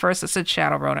I'm the first that said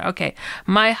shadow rodent. Okay.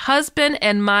 My husband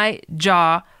and my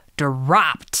jaw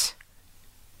dropped.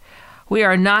 We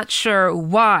are not sure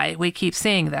why we keep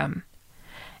seeing them.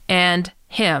 And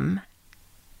him,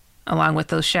 along with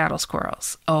those shadow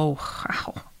squirrels. Oh,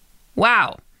 wow.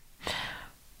 Wow.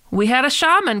 We had a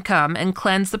shaman come and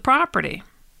cleanse the property.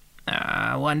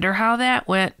 I wonder how that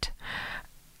went.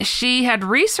 She had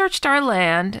researched our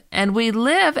land, and we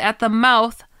live at the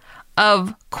mouth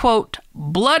of, quote,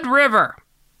 Blood River,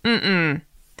 where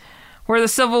the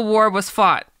Civil War was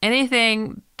fought.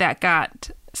 anything that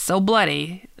got so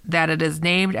bloody that it is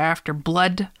named after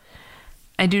blood,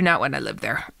 I do not want to live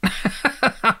there.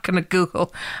 I'm going to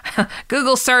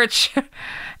Google search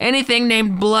anything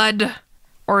named blood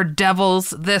or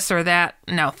devils, this or that.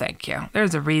 No, thank you.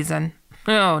 There's a reason.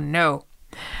 Oh, no.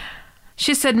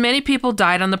 She said many people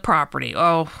died on the property.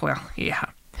 Oh, well, yeah.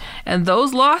 And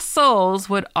those lost souls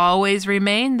would always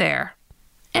remain there,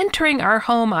 entering our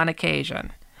home on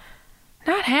occasion.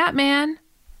 Not Hat Man.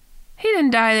 He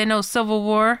didn't die in no Civil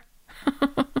War.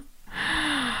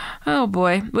 Oh,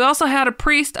 boy. We also had a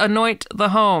priest anoint the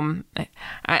home.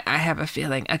 I have a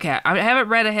feeling. Okay, I haven't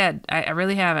read ahead. I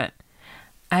really haven't.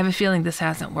 I have a feeling this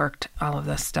hasn't worked, all of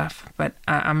this stuff. But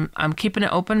I'm keeping an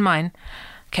open mind.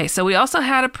 Okay, so we also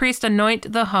had a priest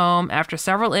anoint the home after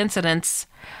several incidents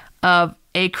of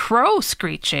a crow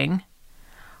screeching,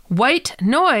 white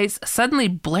noise suddenly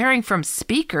blaring from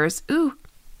speakers. Ooh.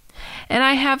 And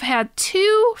I have had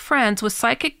 2 friends with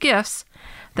psychic gifts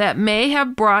that may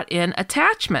have brought in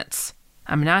attachments.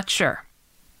 I'm not sure.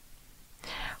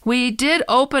 We did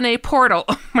open a portal.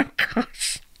 Oh my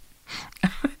gosh.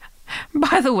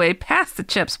 By the way, pass the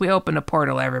chips. We opened a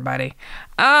portal, everybody.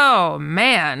 Oh,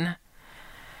 man.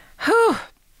 Whew.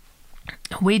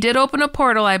 We did open a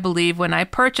portal, I believe, when I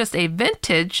purchased a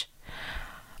vintage...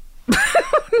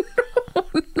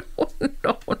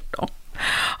 No.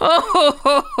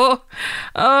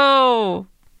 Oh.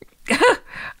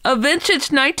 A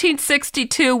vintage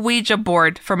 1962 Ouija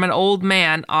board from an old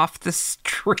man off the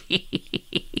street.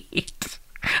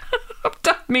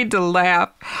 Don't mean to laugh.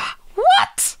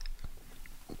 What?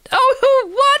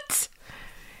 Oh, what?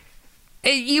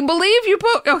 You believe you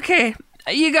both? Okay,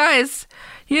 you guys,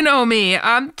 you know me.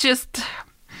 I'm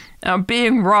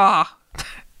being raw.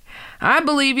 I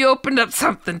believe you opened up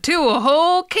something too. A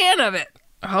whole can of it.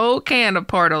 A whole can of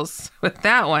portals with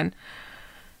that one.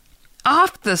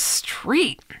 Off the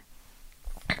street.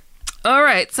 All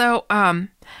right, so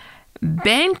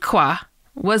Banqua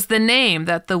was the name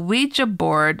that the Ouija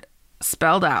board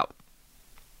spelled out.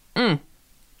 And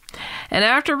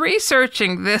after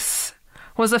researching, this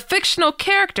was a fictional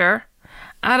character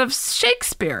out of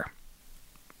Shakespeare.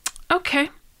 Okay.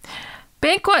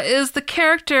 Banqua is the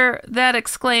character that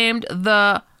exclaimed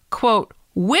the, quote,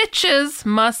 witches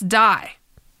must die.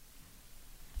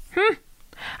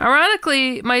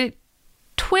 Ironically, my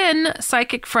twin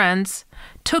psychic friends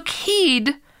took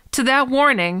heed to that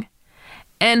warning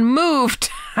and moved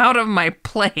out of my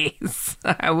place.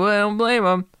 I wouldn't blame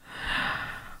them.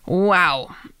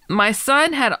 Wow. My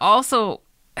son had also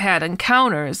had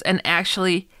encounters and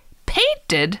actually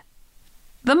painted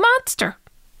the monster.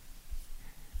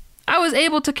 I was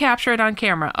able to capture it on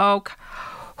camera. Oh,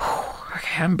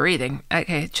 okay, I'm breathing.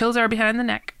 Okay, chills are behind the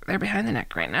neck. They're behind the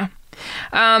neck right now.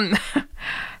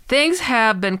 Things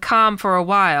have been calm for a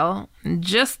while.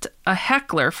 Just a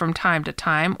heckler from time to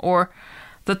time, or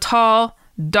the tall,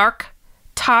 dark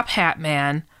top hat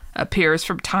man appears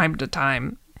from time to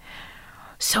time.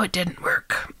 So it didn't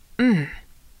work.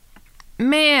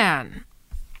 Man.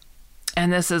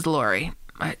 And this is Lori.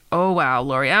 Oh, wow,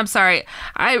 Lori. I'm sorry.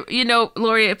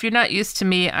 Lori, if you're not used to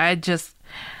me, I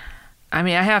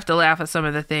have to laugh at some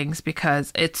of the things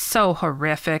because it's so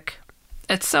horrific.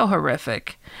 It's so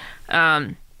horrific.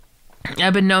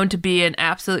 I've been known to be in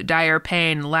absolute dire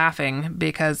pain laughing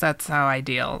because that's how I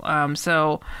deal.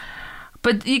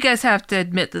 But you guys have to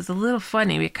admit this is a little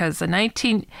funny because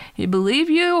you believe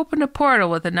you opened a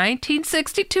portal with a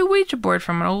 1962 Ouija board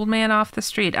from an old man off the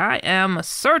street. I am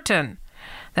certain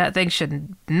that thing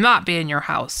should not be in your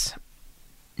house.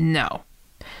 No.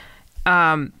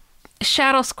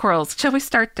 Shadow squirrels. Shall we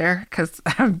start there? Because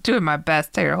I'm doing my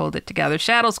best to hold it together.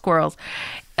 Shadow squirrels.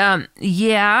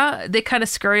 Yeah, they kind of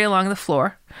scurry along the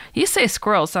floor. You say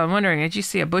squirrel, so I'm wondering, did you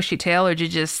see a bushy tail or did you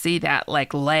just see that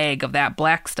leg of that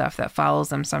black stuff that follows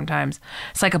them sometimes?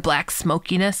 It's like a black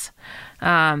smokiness.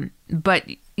 But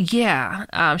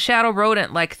yeah, shadow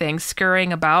rodent-like things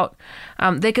scurrying about.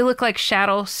 They could look like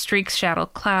shadow streaks, shadow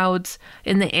clouds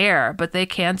in the air, but they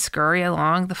can scurry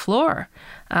along the floor.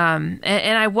 And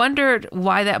I wondered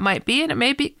why that might be, and it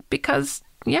may be because,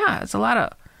 yeah, it's a lot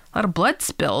of blood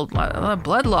spilled, a lot of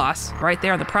blood loss right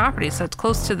there on the property, so it's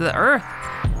close to the earth.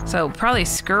 So probably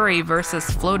scurry versus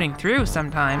floating through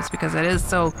sometimes because it is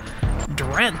so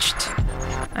drenched.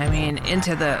 I mean,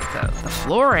 into the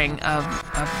flooring of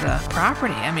the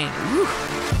property. I mean, whew,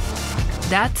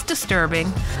 that's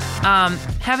disturbing.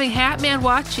 Having Hat Man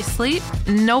watch you sleep,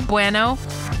 no bueno.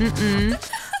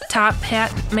 Top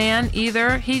Hat Man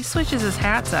either. He switches his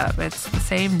hats up. It's the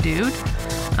same dude.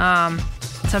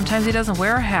 Sometimes he doesn't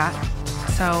wear a hat.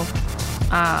 So,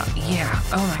 yeah.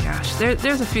 Oh my gosh.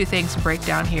 There's a few things to break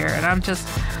down here, and I'm just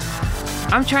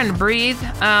I'm trying to breathe.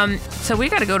 So we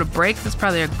got to go to break. This is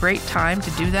probably a great time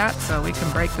to do that, so we can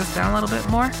break this down a little bit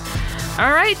more.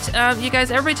 All right, you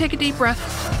guys, everybody take a deep breath.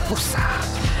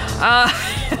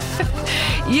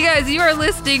 You guys, you are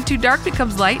listening to Dark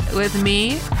Becomes Light with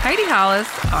me, Heidi Hollis,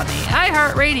 on the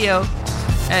iHeartRadio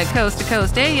at Coast to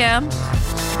Coast AM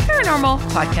Paranormal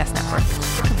Podcast Network.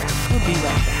 Stick around. We'll be right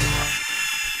back.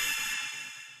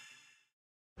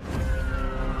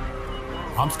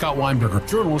 I'm Scott Weinberger,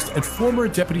 journalist and former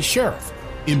deputy sheriff.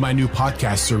 In my new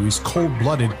podcast series, Cold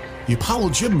Blooded, The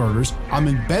Apollo Gym Murders, I'm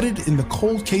embedded in the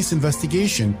cold case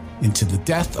investigation into the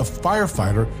death of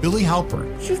firefighter Billy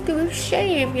Halpern. It's just a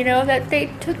shame, that they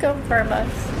took him from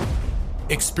us.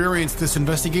 Experience this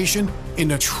investigation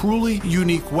in a truly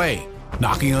unique way,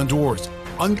 knocking on doors,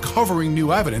 uncovering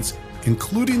new evidence,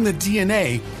 including the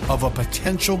DNA of a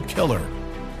potential killer.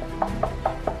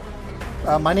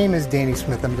 My name is Danny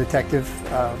Smith. I'm a detective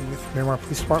with Miramar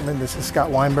Police Department. This is Scott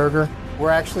Weinberger.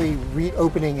 We're actually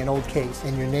reopening an old case,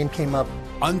 and your name came up.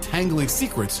 Untangling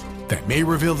secrets that may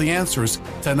reveal the answers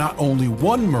to not only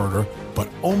one murder, but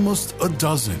almost a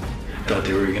dozen. I thought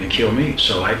they were going to kill me,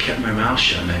 so I kept my mouth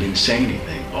shut and I didn't say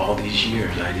anything. All these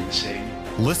years, I didn't say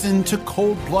anything. Listen to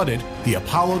Cold Blooded, The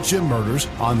Apollo Gym Murders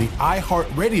on the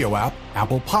iHeartRadio app,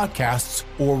 Apple Podcasts,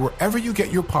 or wherever you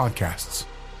get your podcasts.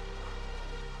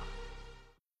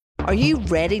 Are you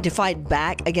ready to fight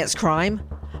back against crime?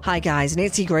 Hi guys,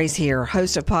 Nancy Grace here,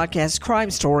 host of podcast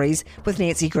Crime Stories with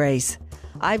Nancy Grace.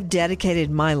 I've dedicated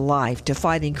my life to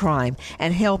fighting crime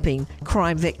and helping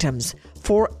crime victims.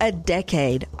 For a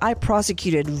decade, I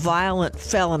prosecuted violent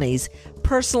felonies,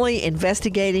 personally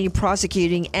investigating,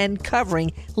 prosecuting, and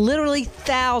covering literally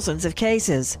thousands of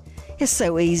cases. It's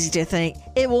so easy to think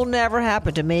it will never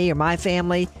happen to me or my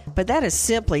family, but that is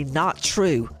simply not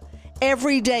true.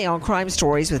 Every day on Crime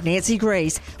Stories with Nancy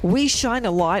Grace, we shine a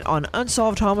light on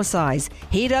unsolved homicides,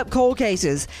 heat up cold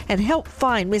cases, and help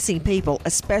find missing people,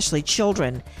 especially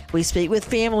children. We speak with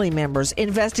family members,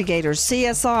 investigators,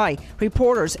 CSI,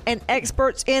 reporters, and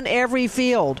experts in every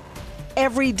field.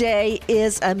 Every day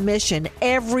is a mission.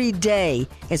 Every day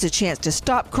is a chance to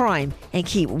stop crime and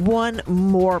keep one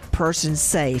more person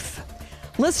safe.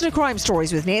 Listen to Crime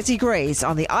Stories with Nancy Grace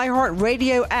on the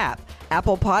iHeartRadio app,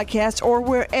 Apple Podcasts, or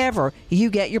wherever you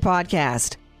get your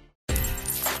podcast.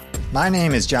 My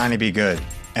name is Johnny B. Good,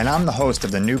 and I'm the host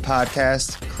of the new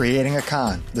podcast, Creating a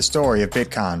Con, the story of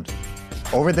Bitcon.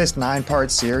 Over this 9-part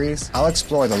series, I'll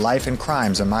explore the life and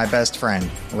crimes of my best friend,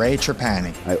 Ray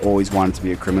Trapani. I always wanted to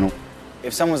be a criminal.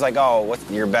 If someone's like, oh, what's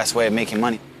your best way of making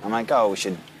money? I'm like, oh, we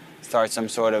should start some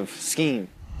sort of scheme.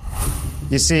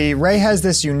 You see, Ray has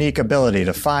this unique ability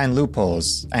to find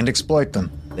loopholes and exploit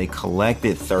them. They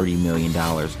collected $30 million.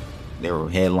 There were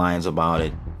headlines about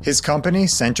it. His company,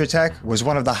 Centratech, was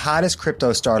one of the hottest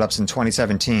crypto startups in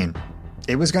 2017.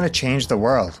 It was going to change the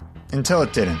world, until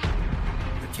it didn't.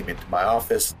 I came into my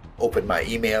office, opened my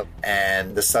email,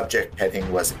 and the subject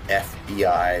heading was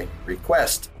FBI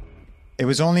request. It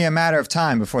was only a matter of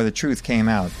time before the truth came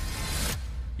out.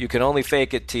 You can only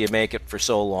fake it till you make it for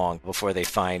so long before they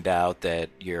find out that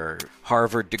your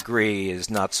Harvard degree is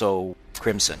not so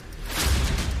crimson.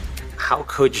 How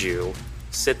could you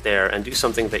sit there and do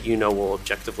something that you know will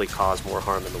objectively cause more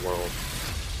harm in the world?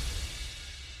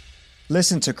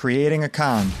 Listen to Creating a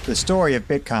Con, the story of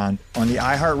Bitcon, on the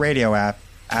iHeartRadio app,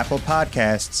 Apple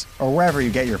Podcasts, or wherever you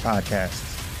get your podcasts.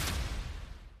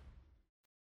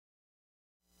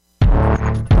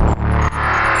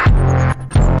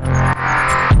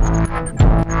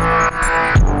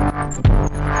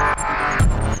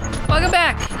 Welcome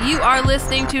back. You are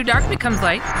listening to Dark Becomes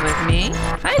Light with me,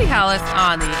 Heidi Hollis,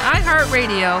 on the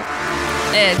iHeartRadio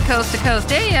and Coast to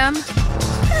Coast AM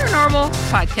Paranormal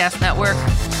Podcast Network.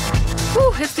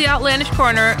 Whew, it's the Outlandish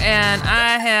Corner, and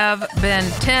I have been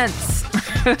tense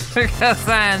because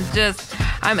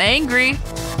I'm angry.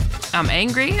 I'm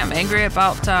angry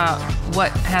about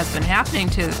what has been happening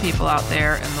to the people out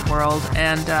there in the world.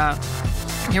 And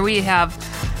here we have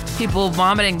people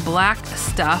vomiting black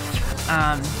stuff.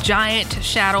 Giant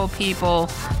shadow people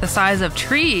the size of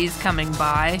trees coming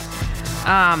by.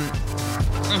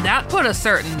 That put a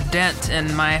certain dent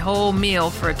in my whole meal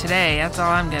for today. That's all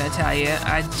I'm going to tell you.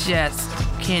 I just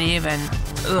can't even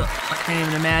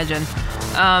imagine.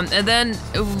 And then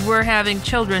we're having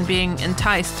children being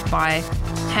enticed by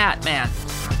Hat Man.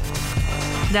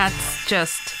 That's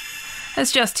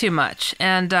just too much.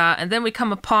 And then we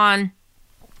come upon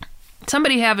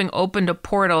somebody having opened a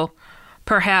portal,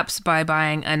 perhaps by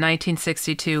buying a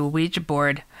 1962 Ouija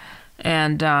board,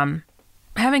 and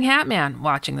having Hat Man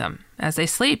watching them as they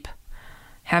sleep,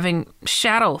 having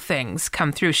shadow things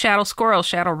come through, shadow squirrels,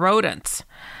 shadow rodents.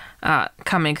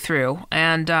 coming through.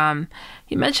 And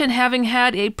you mentioned having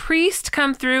had a priest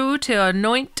come through to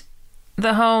anoint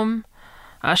the home,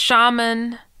 a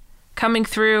shaman coming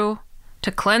through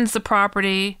to cleanse the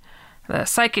property. The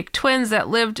psychic twins that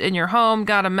lived in your home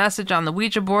got a message on the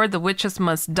Ouija board, the witches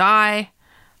must die.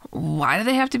 Why do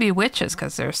they have to be witches?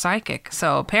 Because they're psychic.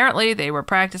 So apparently they were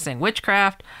practicing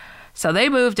witchcraft. So they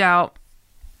moved out,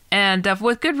 and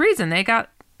with good reason. They got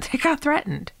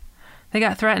threatened. They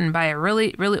got threatened by a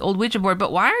really, really old Ouija board.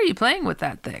 But why are you playing with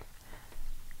that thing?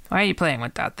 Why are you playing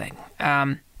with that thing?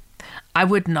 I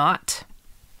would not.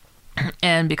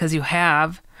 And because you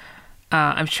have,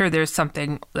 I'm sure there's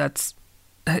something that's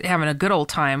having a good old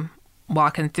time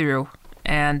walking through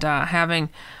and having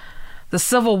the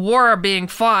Civil War being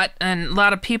fought and a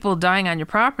lot of people dying on your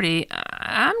property.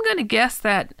 I'm going to guess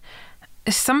that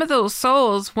some of those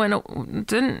souls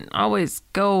didn't always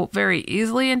go very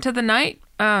easily into the night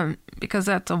because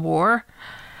that's a war.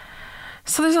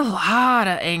 So there's a lot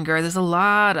of anger. There's a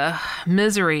lot of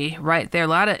misery right there. A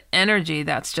lot of energy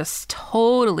that's just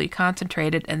totally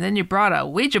concentrated. And then you brought a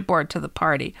Ouija board to the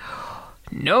party.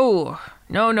 No.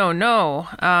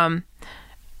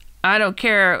 I don't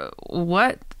care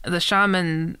what the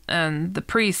shaman and the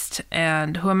priest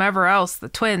and whomever else, the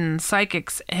twin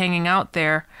psychics hanging out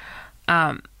there.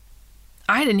 I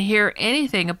didn't hear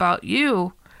anything about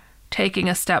you taking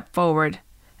a step forward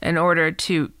in order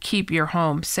to keep your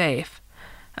home safe.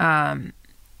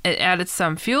 It added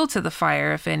some fuel to the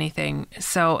fire, if anything.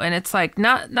 So, and it's like,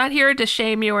 not here to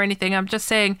shame you or anything. I'm just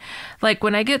saying, like,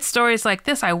 when I get stories like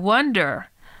this, I wonder,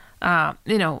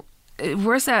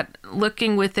 where's that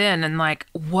looking within and like,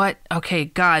 okay,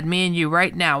 God, me and you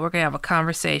right now, we're going to have a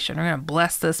conversation. We're going to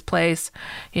bless this place.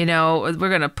 We're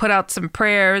going to put out some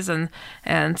prayers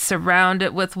and surround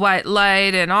it with white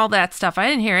light and all that stuff. I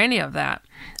didn't hear any of that.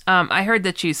 I heard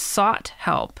that you sought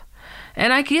help.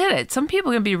 And I get it. Some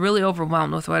people can be really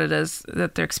overwhelmed with what it is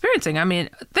that they're experiencing. I mean,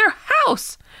 their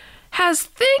house has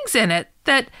things in it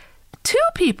that 2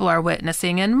 people are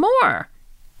witnessing and more.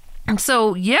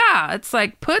 So, yeah, it's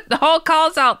like put the whole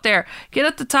calls out there. Get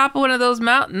at the top of one of those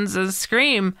mountains and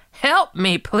scream, help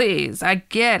me, please. I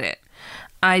get it.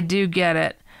 I do get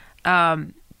it.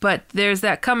 But there's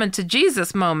that coming to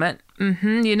Jesus moment.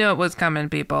 You know it was coming,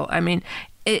 people. I mean,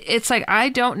 it's like I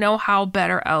don't know how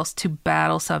better else to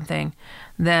battle something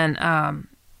than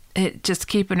just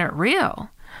keeping it real.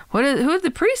 Who did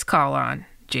the priest call on?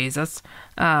 Jesus.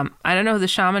 I don't know who the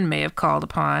shaman may have called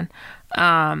upon.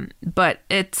 But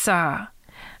it's, that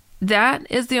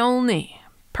is the only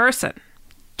person,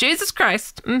 Jesus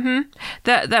Christ,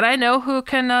 that I know who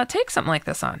can take something like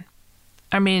this on.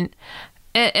 I mean,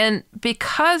 and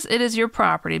because it is your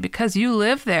property, because you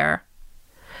live there,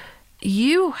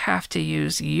 you have to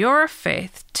use your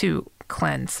faith to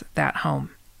cleanse that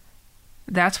home.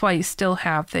 That's why you still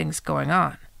have things going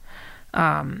on.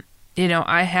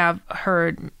 I have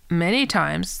heard many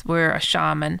times where a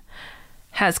shaman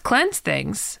has cleansed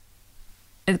things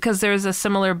because there's a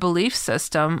similar belief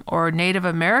system or Native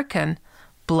American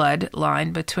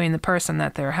bloodline between the person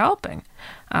that they're helping,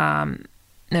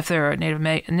 if they're a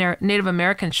Native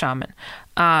American shaman.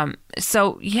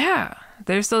 So yeah,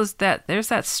 there's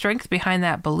that strength behind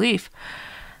that belief.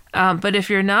 But if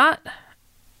you're not,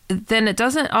 then it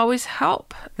doesn't always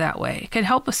help that way. It can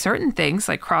help with certain things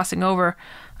like crossing over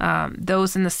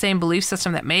those in the same belief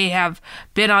system that may have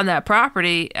been on that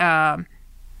property.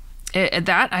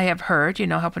 That I have heard,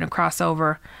 helping to cross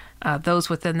over those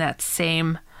within that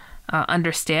same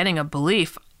understanding of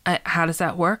belief. How does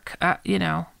that work?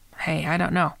 Hey, I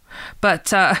don't know.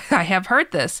 But I have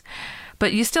heard this.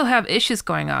 But you still have issues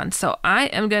going on. So I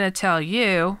am going to tell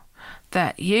you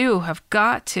that you have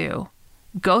got to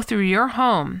go through your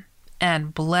home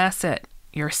and bless it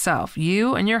yourself.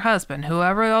 You and your husband,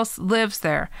 whoever else lives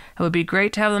there, it would be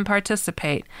great to have them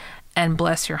participate and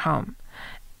bless your home.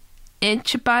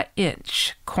 Inch by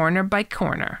inch, corner by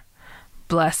corner,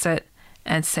 bless it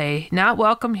and say, not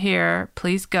welcome here,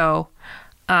 please go.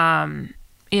 And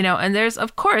there's,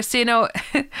 of course, I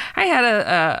had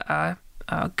a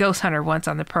ghost hunter once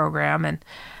on the program, and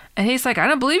he's like, I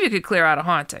don't believe you could clear out a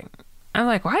haunting. I'm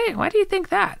like, why do you think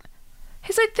that?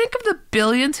 He's like, think of the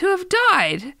billions who have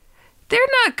died. They're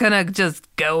not gonna just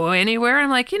go anywhere.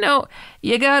 I'm like, you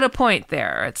got a point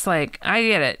there. It's like, I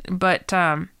get it, but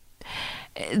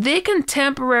they can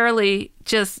temporarily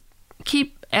just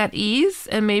keep at ease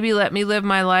and maybe let me live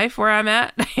my life where I'm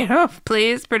at,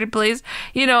 please, pretty please.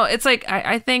 It's like,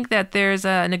 I think that there's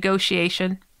a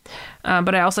negotiation,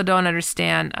 but I also don't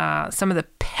understand some of the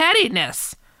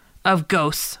pettiness of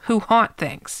ghosts who haunt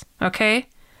things, okay?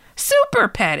 Super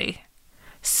petty.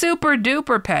 Super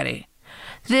duper petty.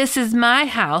 this is my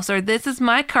house, or this is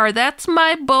my car. That's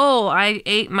my bowl I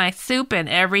ate my soup in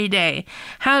every day.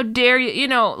 How dare you? You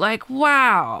know, like,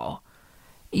 wow.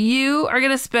 You are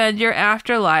going to spend your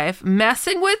afterlife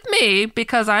messing with me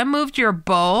because I moved your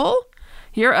bowl?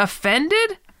 You're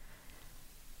offended?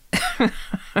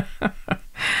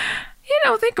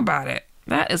 Think about it.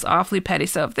 That is awfully petty.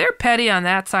 So if they're petty on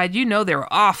that side,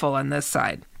 they're awful on this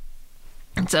side.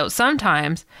 And so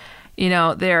sometimes,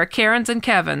 there are Karens and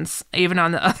Kevins, even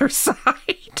on the other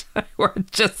side, who are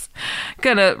just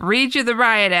going to read you the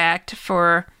riot act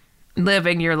for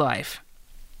living your life.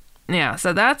 Yeah,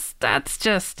 so that's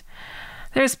just,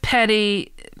 there's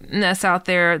pettiness out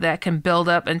there that can build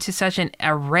up into such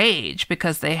a rage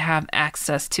because they have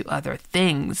access to other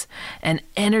things and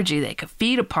energy they could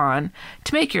feed upon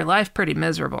to make your life pretty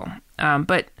miserable.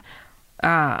 But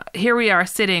here we are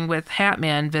sitting with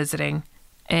Hatman visiting,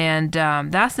 and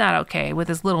that's not okay with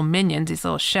his little minions, these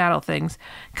little shadow things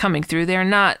coming through. They're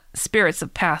not spirits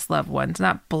of past loved ones,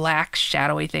 not black,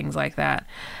 shadowy things like that.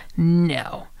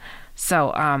 No.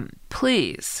 So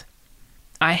please,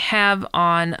 I have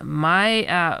on my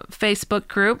Facebook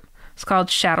group, it's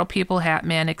called Shadow People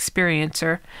Hatman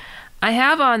Experiencer. I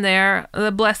have on there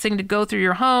the blessing to go through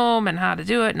your home and how to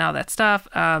do it and all that stuff.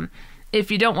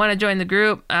 If you don't want to join the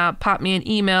group, pop me an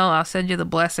email. I'll send you the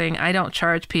blessing. I don't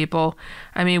charge people.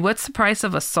 I mean, what's the price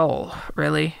of a soul,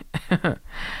 really?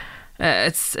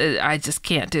 I just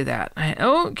can't do that.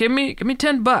 Give me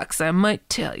 $10. I might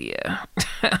tell you.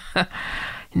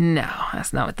 No,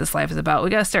 that's not what this life is about. We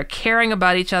got to start caring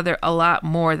about each other a lot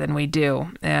more than we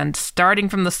do. And starting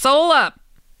from the soul up.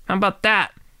 How about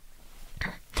that?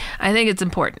 I think it's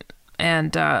important.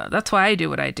 And that's why I do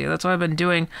what I do. That's why I've been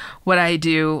doing what I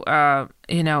do,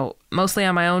 mostly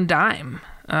on my own dime,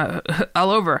 all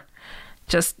over.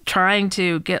 Just trying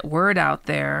to get word out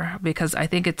there because I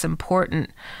think it's important.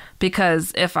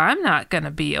 Because if I'm not going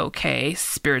to be okay,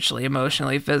 spiritually,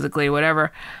 emotionally, physically,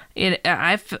 whatever,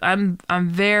 I'm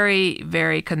very,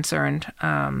 very concerned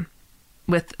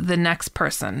with the next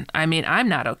person. I mean, I'm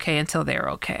not okay until they're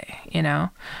okay,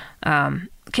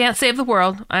 Can't save the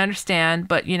world, I understand,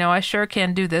 but, I sure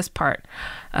can do this part.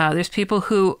 There's people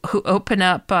who open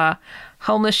up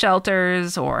homeless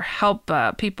shelters or help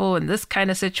people in this kind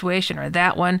of situation or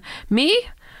that one. Me?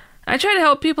 I try to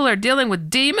help people who are dealing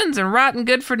with demons and rotten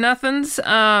good-for-nothings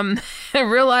and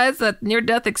realize that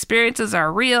near-death experiences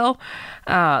are real.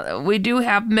 We do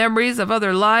have memories of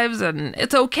other lives, and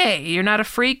it's okay. You're not a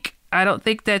freak. I don't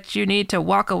think that you need to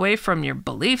walk away from your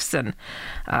beliefs and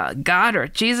God or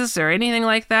Jesus or anything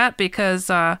like that because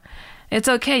it's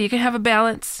okay. You can have a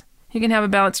balance.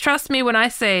 Trust me when I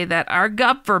say that our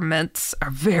governments are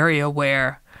very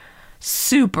aware.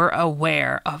 Super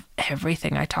aware of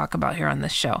everything I talk about here on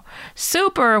this show.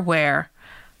 Super aware.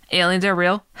 Aliens are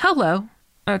real. Hello.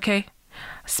 Okay.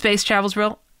 Space travel's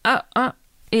real.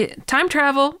 Time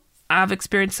travel. I've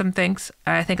experienced some things.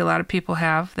 I think a lot of people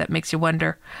have. That makes you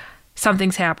wonder.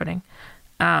 Something's happening.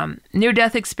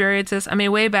 Near-death experiences. I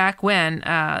mean, way back when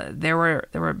there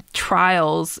were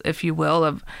trials, if you will,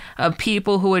 of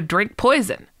people who would drink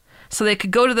poison. So they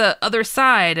could go to the other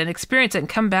side and experience it and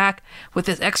come back with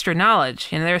this extra knowledge.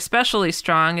 They're especially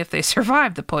strong if they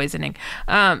survive the poisoning.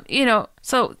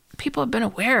 So people have been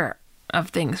aware of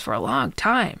things for a long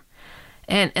time.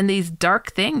 And these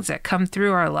dark things that come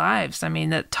through our lives, I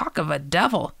mean, the talk of a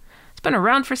devil, it's been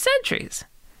around for centuries.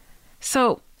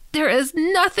 So there is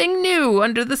nothing new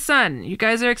under the sun you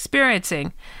guys are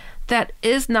experiencing that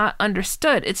is not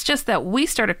understood. It's just that we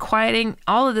started quieting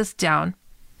all of this down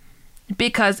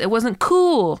because it wasn't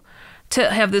cool to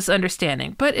have this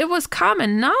understanding. But it was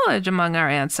common knowledge among our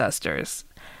ancestors.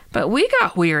 But we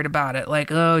got weird about it. Like,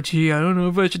 oh, gee, I don't know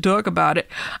if I should talk about it.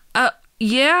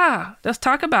 Yeah, let's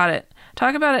talk about it.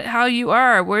 Talk about it how you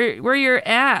are, where you're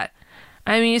at.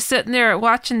 I mean, you're sitting there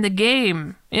watching the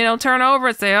game, turn over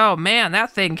and say, oh, man,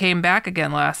 that thing came back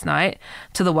again last night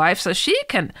to the wife so she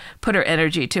can put her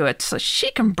energy to it, so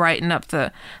she can brighten up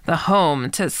the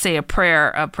home to say a prayer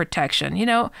of protection.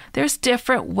 There's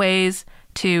different ways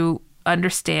to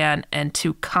understand and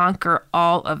to conquer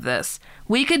all of this.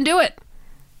 We can do it.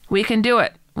 We can do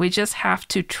it. We just have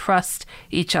to trust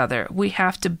each other. We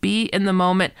have to be in the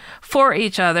moment for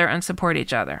each other and support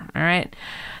each other. All right.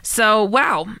 So,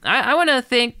 wow. I want to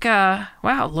thank,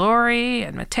 Lori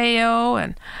and Mateo.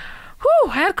 And,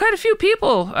 I had quite a few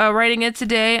people writing in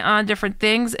today on different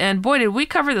things. And, boy, did we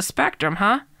cover the spectrum,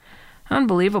 huh?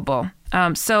 Unbelievable.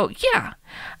 So, yeah,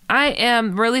 I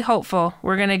am really hopeful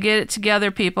we're going to get it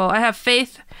together, people. I have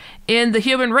faith in the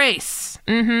human race.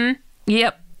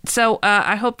 Yep. So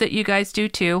I hope that you guys do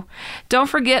too. Don't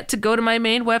forget to go to my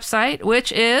main website,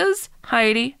 which is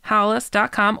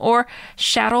HeidiHollis.com or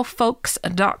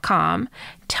shadowfolks.com.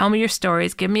 Tell me your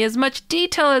stories. Give me as much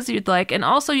detail as you'd like. And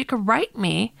also you can write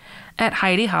me at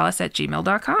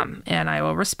HeidiHollis@gmail.com and I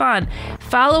will respond.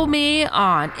 Follow me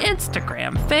on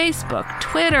Instagram, Facebook,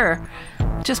 Twitter.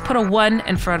 Just put a 1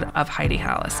 in front of Heidi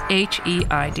Hollis.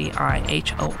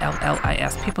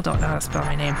 HeidiHollis. People don't know how to spell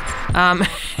my name.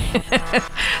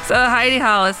 So Heidi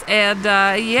Hollis. And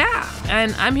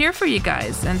and I'm here for you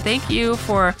guys. And thank you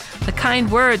for the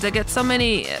kind words. I get so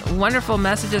many wonderful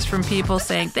messages from people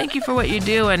saying thank you for what you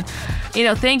do. And,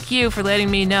 thank you for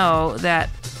letting me know that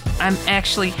I'm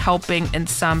actually helping in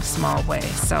some small way.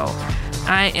 So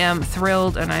I am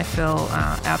thrilled and I feel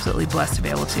absolutely blessed to be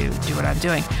able to do what I'm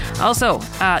doing. Also,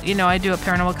 I do a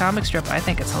paranormal comic strip. I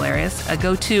think it's hilarious.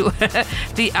 Go to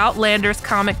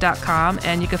theoutlanderscomic.com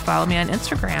and you can follow me on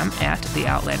Instagram at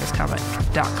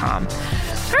theoutlanderscomic.com.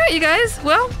 All right, you guys.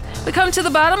 Well, we come to the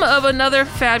bottom of another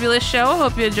fabulous show. I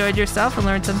hope you enjoyed yourself and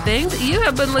learned some things. You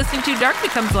have been listening to Dark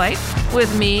Becomes Light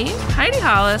with me, Heidi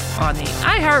Hollis, on the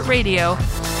iHeartRadio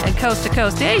and Coast to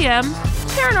Coast AM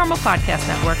Paranormal Podcast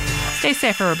Network. Stay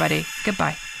safe, everybody.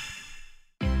 Goodbye.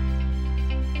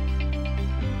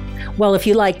 Well, if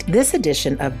you liked this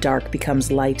edition of Dark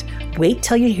Becomes Light, wait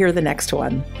till you hear the next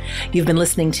one. You've been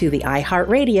listening to the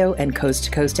iHeartRadio and Coast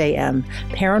to Coast AM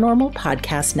Paranormal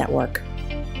Podcast Network.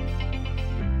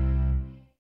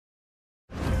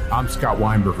 I'm Scott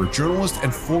Weinberger, journalist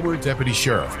and former deputy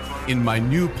sheriff. In my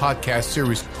new podcast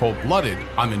series, Cold Blooded,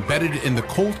 I'm embedded in the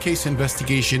cold case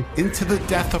investigation into the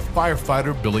death of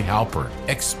firefighter Billy Halpern.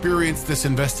 Experience this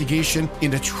investigation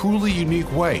in a truly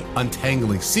unique way,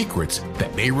 untangling secrets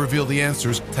that may reveal the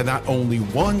answers to not only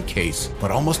one case, but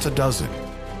almost a dozen.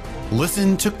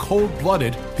 Listen to Cold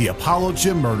Blooded, the Apollo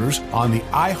Gym Murders on the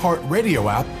iHeartRadio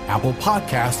app, Apple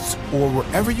Podcasts, or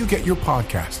wherever you get your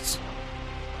podcasts.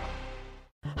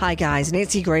 Hi guys,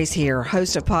 Nancy Grace here,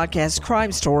 host of podcast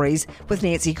Crime Stories with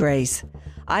Nancy Grace.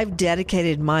 I've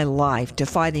dedicated my life to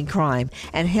fighting crime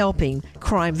and helping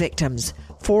crime victims.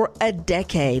 For a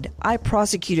decade, I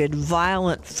prosecuted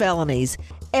violent felonies.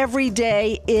 Every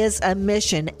day is a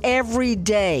mission. Every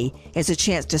day is a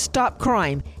chance to stop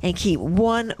crime and keep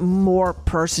one more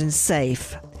person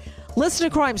safe. Listen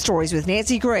to Crime Stories with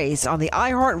Nancy Grace on the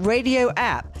iHeartRadio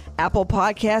app, Apple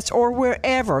Podcasts, or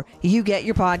wherever you get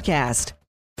your podcast.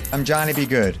 I'm Johnny B.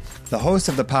 Good, the host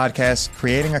of the podcast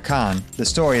Creating a Con, the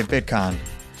story of Bitcon.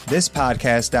 This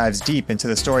podcast dives deep into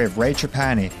the story of Ray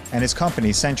Trapani and his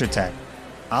company Centratech.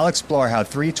 I'll explore how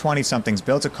three 20-somethings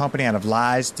built a company out of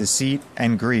lies, deceit,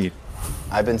 and greed.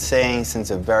 I've been saying since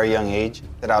a very young age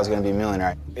that I was going to be a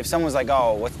millionaire. If someone's like,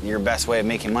 oh, what's your best way of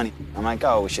making money? I'm like,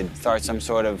 oh, we should start some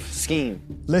sort of scheme.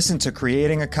 Listen to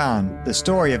Creating a Con, the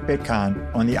story of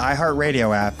Bitcon, on the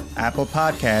iHeartRadio app, Apple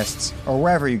Podcasts, or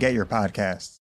wherever you get your podcasts.